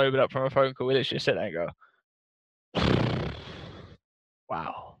literally get sobered up from a phone call. We literally sit there and go,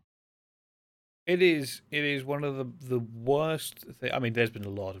 wow. It is one of the worst I mean, there's been a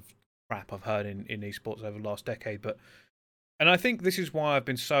lot of crap I've heard in esports over the last decade, and I think this is why I've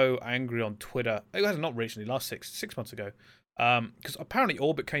been so angry on Twitter. It has not recently, last six months ago, because apparently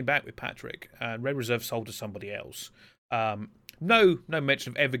Orbit came back with Patrick and Red Reserve sold to somebody else. No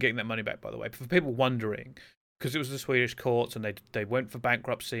mention of ever getting that money back, by the way. But for people wondering, because it was the Swedish courts and they went for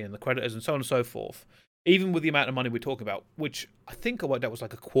bankruptcy and the creditors and so on and so forth. Even with the amount of money we're talking about, which I think I worked out was like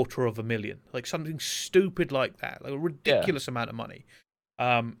 $250,000, like something stupid like that, like a ridiculous amount of money.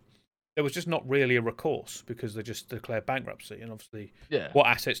 There was just not really a recourse because they just declared bankruptcy, and obviously, what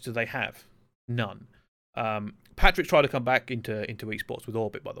assets do they have? None. Patrick tried to come back into esports with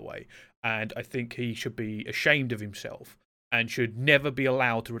Orbit, by the way, and I think he should be ashamed of himself and should never be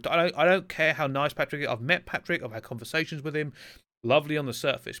allowed to retire. I don't care how nice Patrick is. I've met Patrick. I've had conversations with him. Lovely on the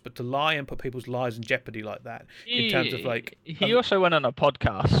surface, but to lie and put people's lives in jeopardy like that, in terms of like, he also went on a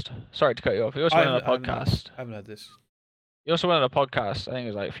podcast. Sorry to cut you off. He also went on a podcast. I haven't heard this. He also went on a podcast. I think it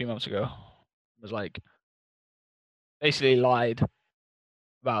was like a few months ago. It was like basically lied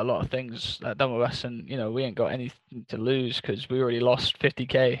about a lot of things that done with us, and you know we ain't got anything to lose because we already lost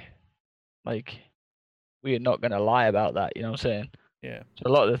 50K. Like we are not gonna lie about that. You know what I'm saying? Yeah. So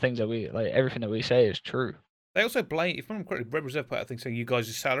a lot of the things that everything that we say is true. They also blame, if I'm correct, Red Reserve put out a thing saying you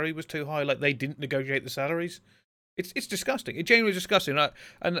guys' salary was too high, like they didn't negotiate the salaries. It's disgusting. It's genuinely disgusting.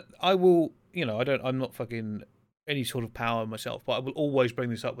 And I will, you know, I'm not fucking any sort of power myself, but I will always bring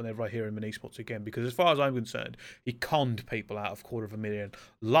this up whenever I hear him in esports again, because as far as I'm concerned, he conned people out of $250,000,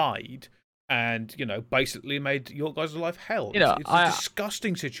 lied, and, you know, basically made your guys' life hell. It's a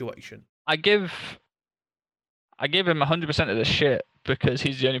disgusting situation. I give him 100% of the shit because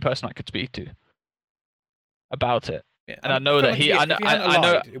he's the only person I could speak to about it. Yeah, and I know that if he hadn't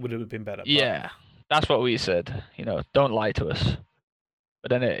lied, it would have been better. Yeah, that's what we said. You know, don't lie to us. But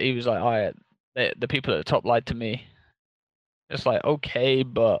then he was like, "All right, the people at the top lied to me." It's like, okay,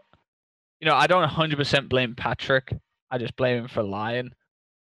 but you know, I don't 100% blame Patrick. I just blame him for lying.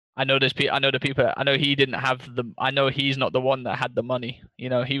 I know the people. I know he didn't have the. I know he's not the one that had the money. You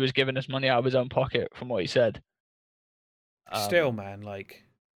know, he was giving us money out of his own pocket, from what he said. Still, man, like,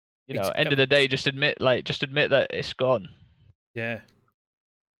 you know, end of the day, just admit that it's gone. Yeah.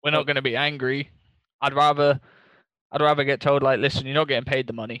 We're not going to be angry. I'd rather get told, like, listen, you're not getting paid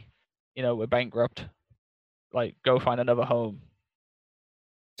the money. You know, we're bankrupt. Like, go find another home.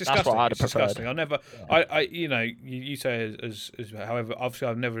 Disgusting. That's what I'd have preferred. Disgusting. I'll never. Yeah. You know, you say as however. Obviously,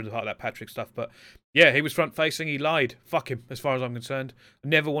 I've never been part of that Patrick stuff, but yeah, he was front facing. He lied. Fuck him. As far as I'm concerned, I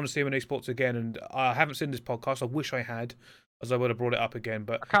never want to see him in esports again. And I haven't seen this podcast. I wish I had, as I would have brought it up again.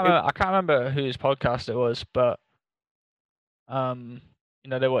 But I can't remember whose podcast it was, but you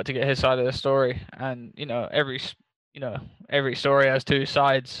know, they wanted to get his side of the story, and you know, every story has two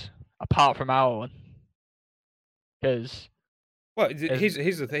sides, apart from our one, because. Well, here's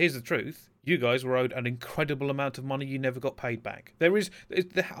the truth. You guys were owed an incredible amount of money you never got paid back. I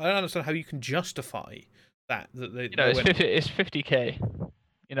don't understand how you can justify that. It's 50K.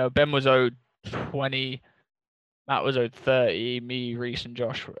 You know, Ben was owed 20, Matt was owed 30, me, Reese, and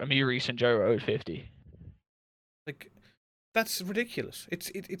Joe were owed 50. Like, That's ridiculous.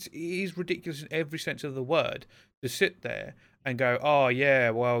 It is ridiculous in every sense of the word to sit there and go, oh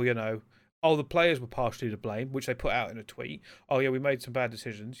yeah, well, you know, oh, the players were partially to blame, which they put out in a tweet. Oh yeah, we made some bad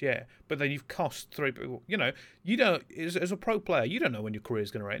decisions, yeah, but then you've cost 3 people. You know, you don't as a pro player, you don't know when your career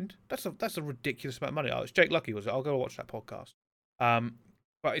is going to end. That's a ridiculous amount of money. Oh, it's Jake Lucky, was it? I'll go watch that podcast.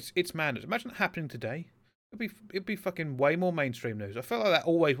 But it's madness. Imagine that happening today. It'd be fucking way more mainstream news. I felt like that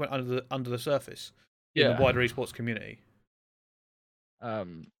always went under the surface in the wider esports community. I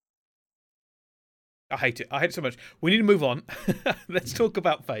hate it. I hate it so much. We need to move on. Let's talk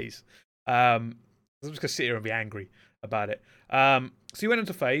about FaZe. I'm just gonna sit here and be angry about it. So you went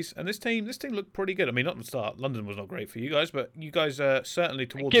into FaZe, and this team looked pretty good. I mean, not at the start. London was not great for you guys, but you guys certainly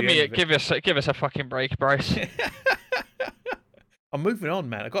towards the end of it. Give us a fucking break, Bryce. I'm moving on,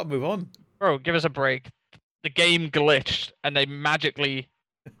 man. I got to move on. Bro, give us a break. The game glitched, and they magically.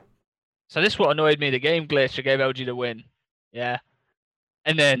 So this is what annoyed me. The game glitched. It gave LG the win. Yeah,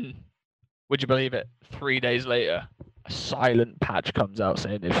 and then. Would you believe it? 3 days later, a silent patch comes out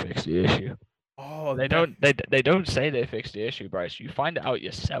saying they fixed the issue. Oh, they don't say they fixed the issue, Bryce. You find it out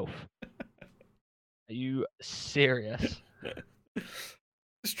yourself. Are you serious?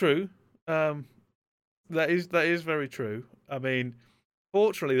 It's true. That is very true. I mean,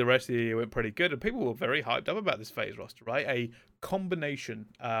 fortunately, the rest of the year went pretty good, and people were very hyped up about this FaZe roster, right? A combination.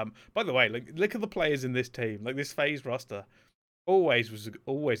 By the way, look at the players in this team. Like this FaZe roster. Always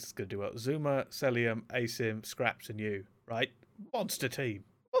going to do well. Zuma, Celium, Asim, Scraps, and you, right? Monster team.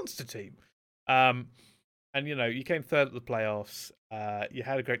 And you know, you came third at the playoffs. You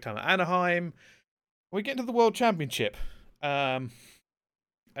had a great time at Anaheim. We get into the World Championship, and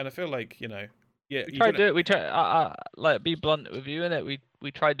I feel like, you know, yeah, we tried to do it. We tried, like, be blunt with you, innit?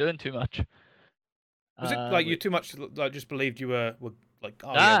 We tried doing too much. Was it like you too much? Like, just believed you were like,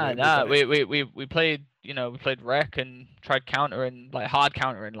 oh, we played. You know, we played rec and tried countering, like hard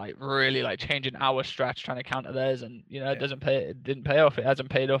countering, like really like changing our strats, trying to counter theirs, and you know, it didn't pay off. It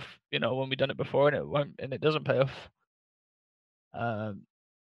hasn't paid off, you know, when we done it before, and it doesn't pay off.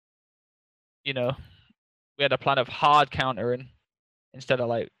 You know, we had a plan of hard countering instead of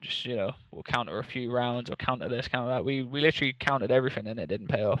like just, you know, we'll counter a few rounds or counter this, counter that. We literally countered everything and it didn't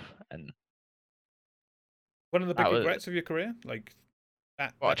pay off. And one of the big regrets of your career, like.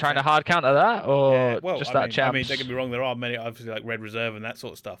 Trying to hard counter that, or just that champs? I mean, don't get me wrong. There are many, obviously, like Red Reserve and that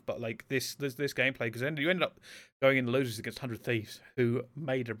sort of stuff. But like this gameplay, because then you ended up going in the losers against 100 Thieves, who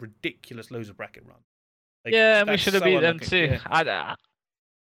made a ridiculous loser bracket run. Like, yeah, and we should have beat them too. Yeah.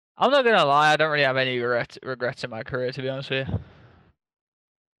 I'm not gonna lie. I don't really have any regrets in my career, to be honest with you.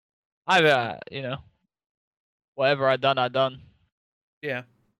 You know, whatever I done. Yeah.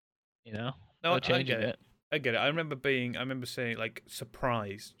 You know, no changing it. I get it. I remember saying like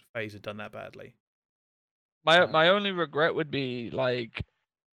surprised FaZe had done that badly. My only regret would be like,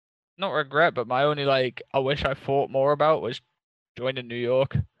 not regret, but my only like I wish I thought more about was joining New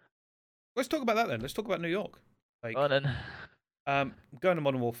York. Let's talk about that then. Let's talk about New York. Like, going to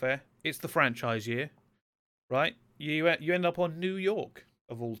Modern Warfare. It's the franchise year, right? You end up on New York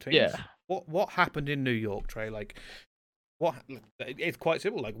of all teams. Yeah. What happened in New York, Trey? Like, what? It's quite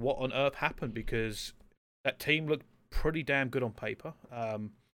simple. Like, what on earth happened? Because that team looked pretty damn good on paper.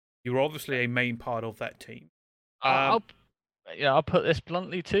 You were obviously a main part of that team. I'll put this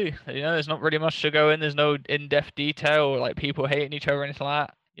bluntly too. You know, there's not really much to go in. There's no in-depth detail or like people hating each other or anything like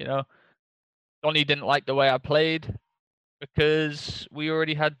that. You know, Donnie didn't like the way I played because we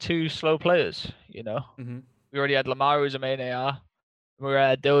already had 2 slow players. You know, we already had Lamar who's a main AR. We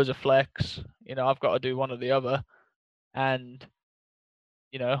had Dill as a flex. You know, I've got to do one or the other, and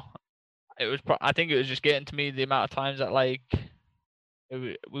you know. I think it was just getting to me the amount of times that like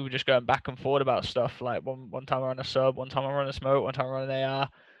we were just going back and forth about stuff. Like one time we're on a sub, one time we're on a smoke, one time we're on an AR,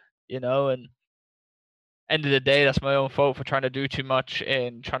 you know. And end of the day, that's my own fault for trying to do too much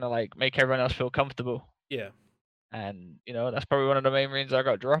and trying to like make everyone else feel comfortable. Yeah. And you know, that's probably one of the main reasons I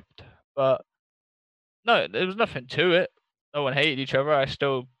got dropped. But no, there was nothing to it. No one hated each other. I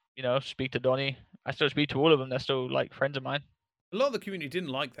still, you know, speak to Donnie. I still speak to all of them. They're still like friends of mine. A lot of the community didn't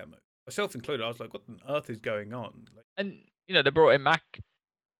like that move. Myself included, I was like, what on earth is going on? Like, and, you know, they brought in Mac,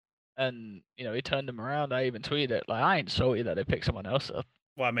 and, you know, he turned them around. I even tweeted it. Like, I ain't salty that they picked someone else up.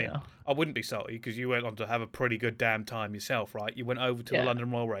 Well, I mean, you know? I wouldn't be salty because you went on to have a pretty good damn time yourself, right? You went over to the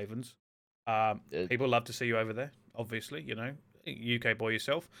London Royal Ravens. People love to see you over there, obviously, you know. UK boy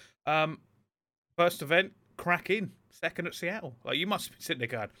yourself. First event, crack in. Second at Seattle. Like, you must be sitting there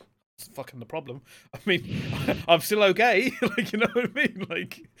going, fucking the problem. I mean, I'm still okay. Like, you know what I mean?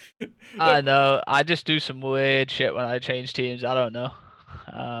 Like, I know. I just do some weird shit when I change teams. I don't know.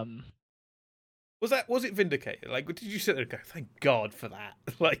 Was it vindicated? Like, did you sit there and go, "Thank God for that"?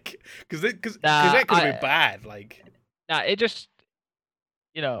 Like, because Nah, that could have been bad. Like, it just,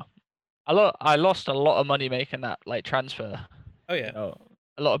 you know, I lost a lot of money making that like transfer. oh You yeah, know,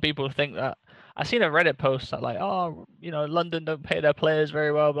 a lot of people think that. I seen a Reddit post that like, oh, London don't pay their players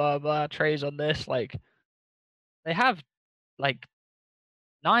very well, blah blah. Trei's on this. Like, they have like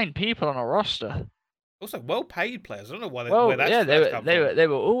 9 people on a roster. also well-paid players. I don't know where Well, yeah, that's come from. they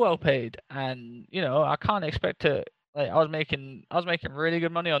were all well paid, and I can't expect to like I was making really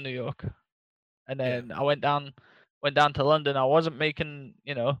good money on New York, and Yeah. then I went down to London. I wasn't making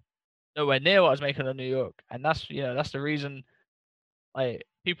nowhere near what I was making in New York, and that's the reason like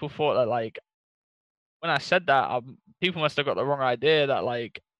people thought that like when I said that people must have got the wrong idea that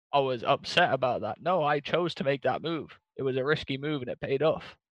like I was upset about that. No, I chose to make that move. It was a risky move and it paid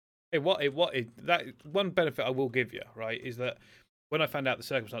off. That one benefit I will give you, right, is that when I found out the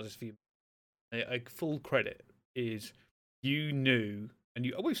circumstances for you, a full credit is you knew,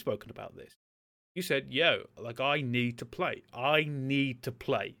 and we've spoken about this. You said, "Yo, like I need to play. I need to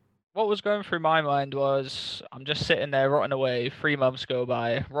play." What was going through my mind was I'm just sitting there rotting away. 3 months go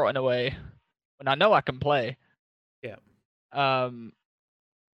by, rotting away, when I know I can play. Yeah. Um,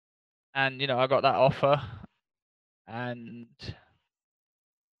 and I got that offer, and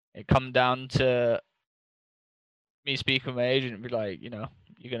it come down to me speaking with my agent and be like,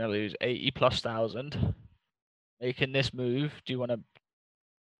 you're gonna lose 80,000+ making this move. Do you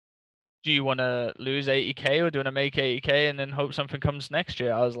wanna lose 80K, or do you wanna make 80K and then hope something comes next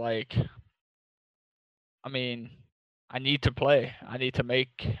year? I was like, I mean, I need to play. I need to,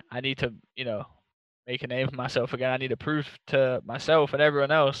 make a name for myself again. I need to prove to myself and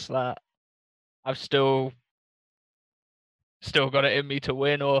everyone else that I've still got it in me to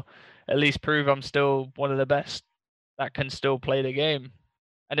win, or at least prove I'm still one of the best that can still play the game.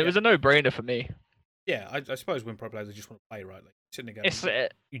 And it Yeah. was a no-brainer for me. Yeah, I suppose when pro players they just want to play, right? Like sitting there It's going,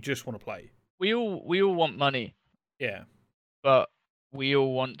 you just want to play. we all want money, Yeah. but we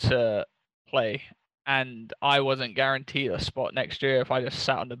all want to play. And I wasn't guaranteed a spot next year if I just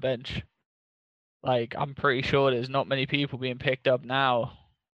sat on the bench. Like, I'm pretty sure there's not many people being picked up now,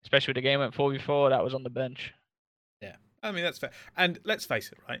 especially with the game went 4v4 that was on the bench. Yeah. I mean that's fair. And let's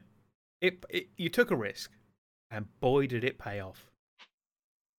face it, right? You took a risk, and boy did it pay off.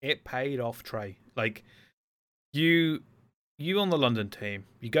 It paid off, Trey. Like you on the London team,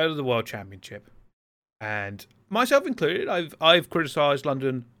 you go to the World Championship, and myself included, I've criticised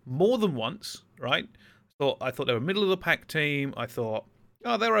London more than once, right? I thought they were a middle of the pack team. I thought,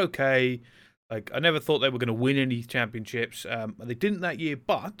 oh, they're okay. Like I never thought they were going to win any championships. They didn't that year,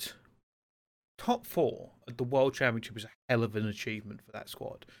 but top 4 at the World Championship is a hell of an achievement for that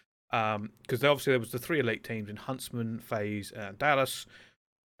squad. Because obviously there was the 3 elite teams in Huntsman, FaZe, and Dallas,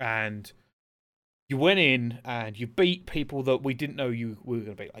 and you went in and you beat people that we didn't know you were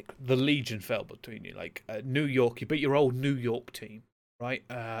going to beat. Like the Legion fell between you. Like New York, you beat your old New York team, right?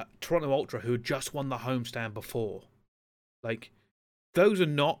 Toronto Ultra, who had just won the homestand before. Like those are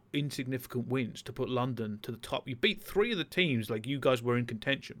not insignificant wins to put London to the top. You beat 3 of the teams like you guys were in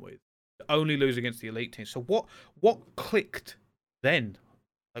contention with, only lose against the elite teams. So what clicked then?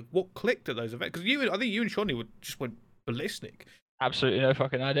 Like what clicked at those events? Because I think you and Shawnee just went ballistic. Absolutely no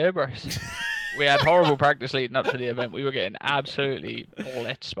fucking idea, Bryce. We had horrible practice leading up to the event. We were getting absolutely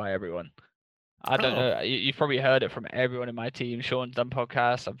blitzed by everyone. I don't know. You've probably heard it from everyone in my team. Sean's done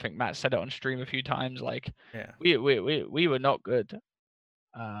podcasts. I think Matt said it on stream a few times. Like, Yeah. we were not good.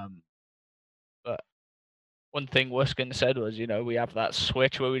 But one thing Wuskin said was, we have that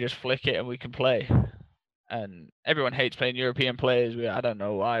switch where we just flick it and we can play. And everyone hates playing European players. I don't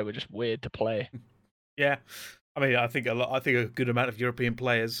know why. We're just weird to play. Yeah. I mean, I think a good amount of European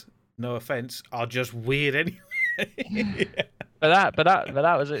players, no offense, are just weird anyway. Yeah. But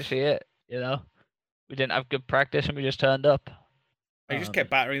that was actually it. We didn't have good practice and we just turned up. You just kept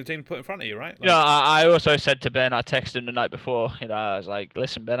battering the team put in front of you, right? Like, I also said to Ben, I texted him the night before. I was like,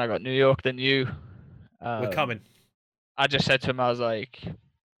 "Listen, Ben, I got New York, then you. We're coming." I just said to him, I was like,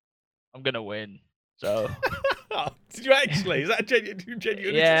 "I'm gonna win." So. Did you actually? Is that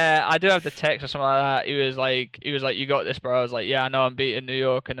genuine? Yeah, I do have the text or something like that. He was like, "You got this, bro." I was like, "Yeah, I know. I'm beating New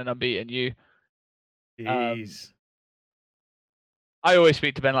York, and then I'm beating you." Jeez. I always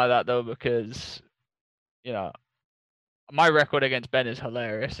speak to Ben like that though, because my record against Ben is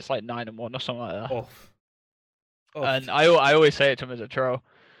hilarious. It's like 9-1 or something like that. And I always say it to him as a troll.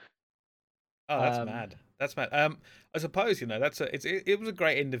 Oh, that's mad. That's mad. I suppose it was a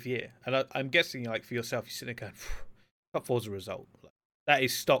great end of year, and I'm guessing like for yourself, you're sitting there going, top 4's a result. That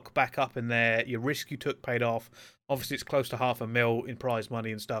is stock back up in there. Your risk you took paid off. Obviously, it's close to $500,000 in prize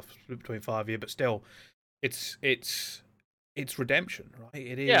money and stuff between 5 years, but still, it's redemption, right?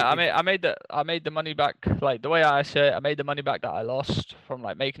 It Yeah, is. I made the money back. Like the way I say it, I made the money back that I lost from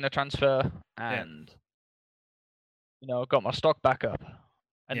like making the transfer, Yeah, and got my stock back up.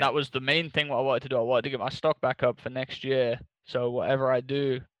 And yeah, that was the main thing what I wanted to do. I wanted to get my stock back up for next year. So whatever I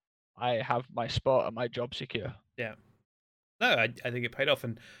do, I have my spot and my job secure. yeah. No, I think it paid off,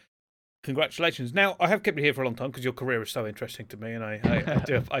 and congratulations. Now, I have kept you here for a long time because your career is so interesting to me, and I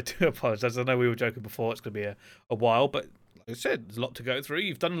do apologize. I know we were joking before; it's going to be a while, but like I said, there's a lot to go through.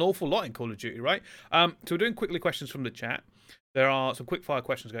 You've done an awful lot in Call of Duty, right? So we're doing quickly questions from the chat. There are some quick fire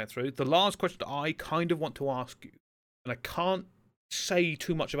questions going through. The last question that I kind of want to ask you, and I can't say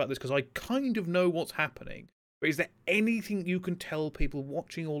too much about this because I kind of know what's happening. But is there anything you can tell people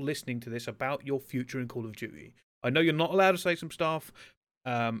watching or listening to this about your future in Call of Duty? I know you're not allowed to say some stuff,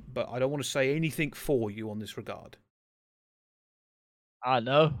 but I don't want to say anything for you on this regard. I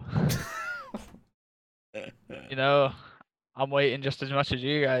know. I'm waiting just as much as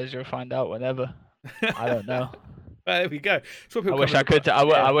you guys. You'll find out whenever. I don't know. There we go. I wish I could.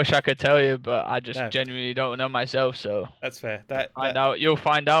 I wish I could tell you, but I just genuinely don't know myself. So that's fair. You'll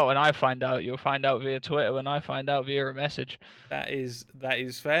find out when I find out. You'll find out via Twitter when I find out via a message. That is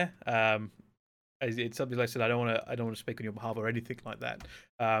fair. It's something like I said. I don't want to speak on your behalf or anything like that.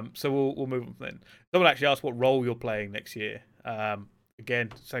 So we'll move on then. Someone actually asked what role you're playing next year.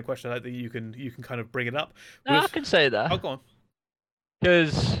 Again, same question. I don't think you can kind of bring it up. No, I can say that. Oh, go on.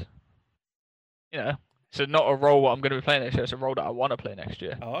 Because it's not a role what I'm going to be playing next year. It's a role that I want to play next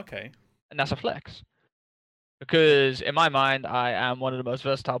year. Oh, okay. And that's a flex. Because in my mind, I am one of the most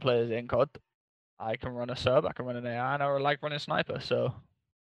versatile players in COD. I can run a sub, I can run an AI, and I like running sniper. So.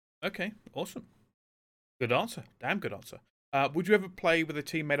 Okay, awesome. Good answer. Damn good answer. Would you ever play with a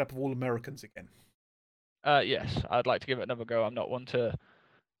team made up of all Americans again? Yes, I'd like to give it another go. I'm not one to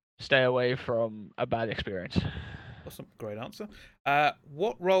stay away from a bad experience. Awesome, great answer.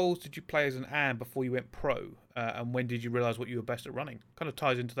 What roles did you play as an AM before you went pro? And when did you realise what you were best at running? Kind of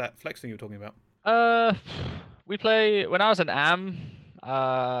ties into that flex thing you were talking about. When I was an AM,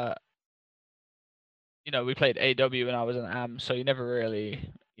 we played AW when I was an AM, so you never really,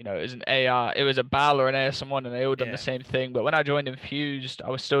 it was an AR, it was a BAL or an ASM1, and they all done the same thing. But when I joined Infused, I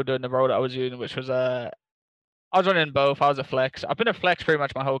was still doing the role that I was doing, which was I was running both. I was a flex. I've been a flex pretty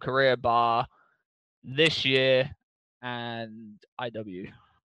much my whole career, bar this year and IW.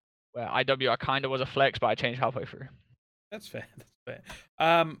 Where IW I kind of was a flex, but I changed halfway through. That's fair. That's fair.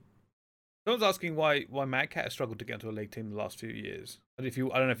 Someone's asking why Mad Cat has struggled to get into a league team the last few years. I don't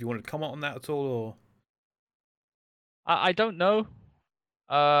know if you wanted to comment on that at all, or. I don't know.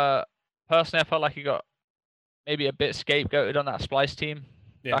 Personally, I felt like he got maybe a bit scapegoated on that Splice team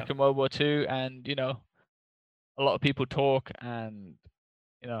back in World War II, and a lot of people talk, and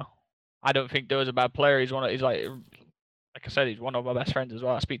I don't think there was a bad player. He's like I said, he's one of my best friends as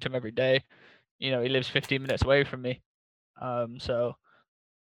well. I speak to him every day. He lives 15 minutes away from me. So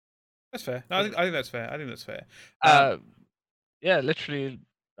that's fair. No, I think that's fair. I think that's fair. Yeah, literally,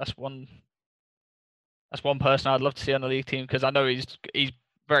 that's one person I'd love to see on the league team, because I know he's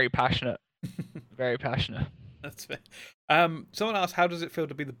very passionate. Very passionate. That's fair. Someone asked, how does it feel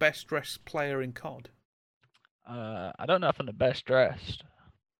to be the best dressed player in COD? I don't know if I'm the best dressed.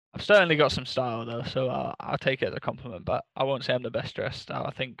 I've certainly got some style though, so I'll take it as a compliment. But I won't say I'm the best dressed style.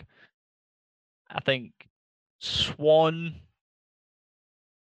 I think Swan,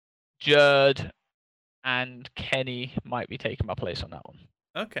 Jerd, and Kenny might be taking my place on that one.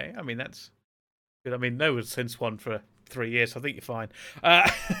 Okay, I mean that's good. I mean, no one's since Swan for 3 years, so I think you're fine.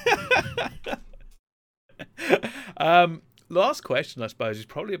 Last question, I suppose, is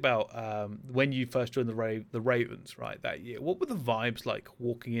probably about when you first joined the Ravens, right, that year. What were the vibes like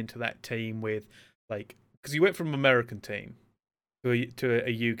walking into that team with, like, because you went from an American team to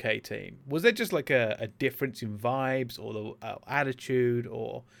a UK team. Was there just like a difference in vibes or the attitude,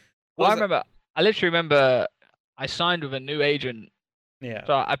 or? Well, I literally remember I signed with a new agent. Yeah.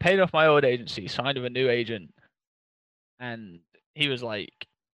 So I paid off my old agency, signed with a new agent, and he was like,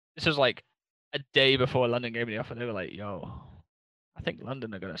 this was like a day before London gave me the offer. They were like, yo, I think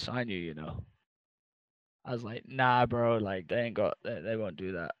London are going to sign you, I was like, nah, bro, like they won't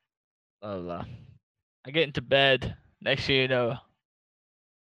do that. Blah, blah, blah. I get into bed. Next thing you know,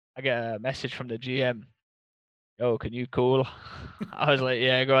 I get a message from the GM. Yo, can you call? I was like,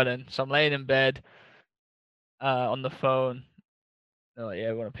 yeah, go on then. So I'm laying in bed on the phone. They're like,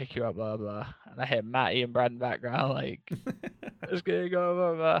 yeah, we want to pick you up, blah, blah. And I hear Matty and Brad in the background, like, let's get it going,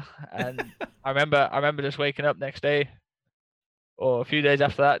 blah, blah. And I remember just waking up next day or a few days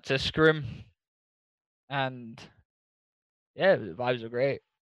after that to scrim. And Yeah, the vibes are great.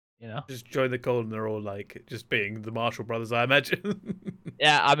 You know. Just join the call and they're all like just being the Marshall Brothers, I imagine.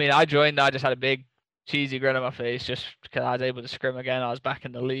 Yeah, I mean, I joined. I just had a big cheesy grin on my face just because I was able to scrim again. I was back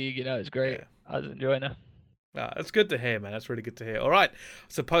in the league. You know, it's great. Yeah. I was enjoying it. That's good to hear, man. That's really good to hear. All right,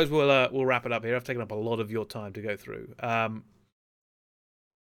 suppose we'll wrap it up here. I've taken up a lot of your time to go through.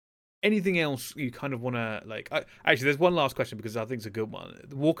 Anything else you kind of want to like? Actually, there's one last question because I think it's a good one.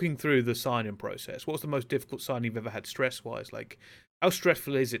 Walking through the signing process, what's the most difficult sign you've ever had stress wise? Like, how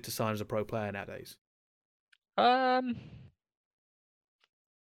stressful is it to sign as a pro player nowadays? Um,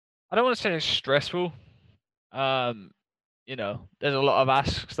 I don't want to say it's stressful. Um, you know, there's a lot of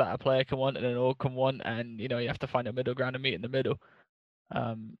asks that a player can want and an org can want, and you know, you have to find a middle ground and meet in the middle.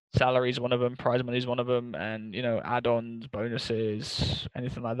 Salary is one of them, prize money is one of them, and you know, add-ons, bonuses,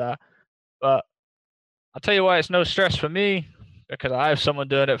 anything like that. But I'll tell you why it's no stress for me because I have someone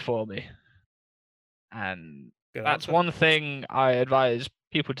doing it for me, and Good that's answer. one thing I advise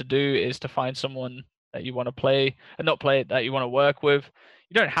people to do is to find someone that you want to play and not play that you want to work with.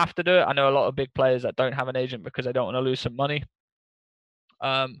 You don't have to do it. I know a lot of big players that don't have an agent because they don't want to lose some money.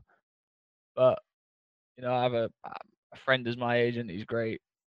 Um, but you know, I have a friend as my agent. He's great.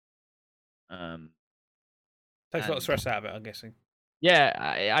 Um, Takes a lot of and stress out of it, I'm guessing.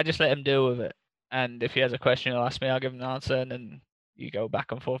 yeah, I just let him deal with it. And if he has a question, he'll ask me. I'll give him the answer, and then you go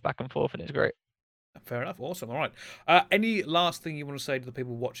back and forth, and it's great. Fair enough. Awesome. All right. Any last thing you want to say to the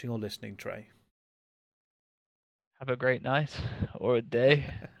people watching or listening, Trey? Have a great night or a day,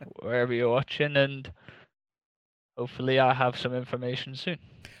 wherever you're watching, and hopefully I have some information soon.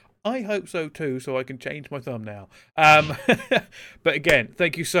 I hope so too, so I can change my thumbnail. But again,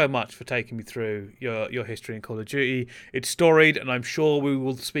 thank you so much for taking me through your history in Call of Duty. It's storied, and I'm sure we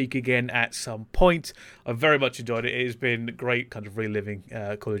will speak again at some point. I've very much enjoyed it. It has been great kind of reliving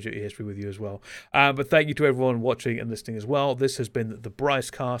Call of Duty history with you as well. But thank you to everyone watching and listening as well. This has been the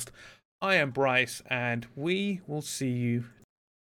Bricecast. I am Bryce, and we will see you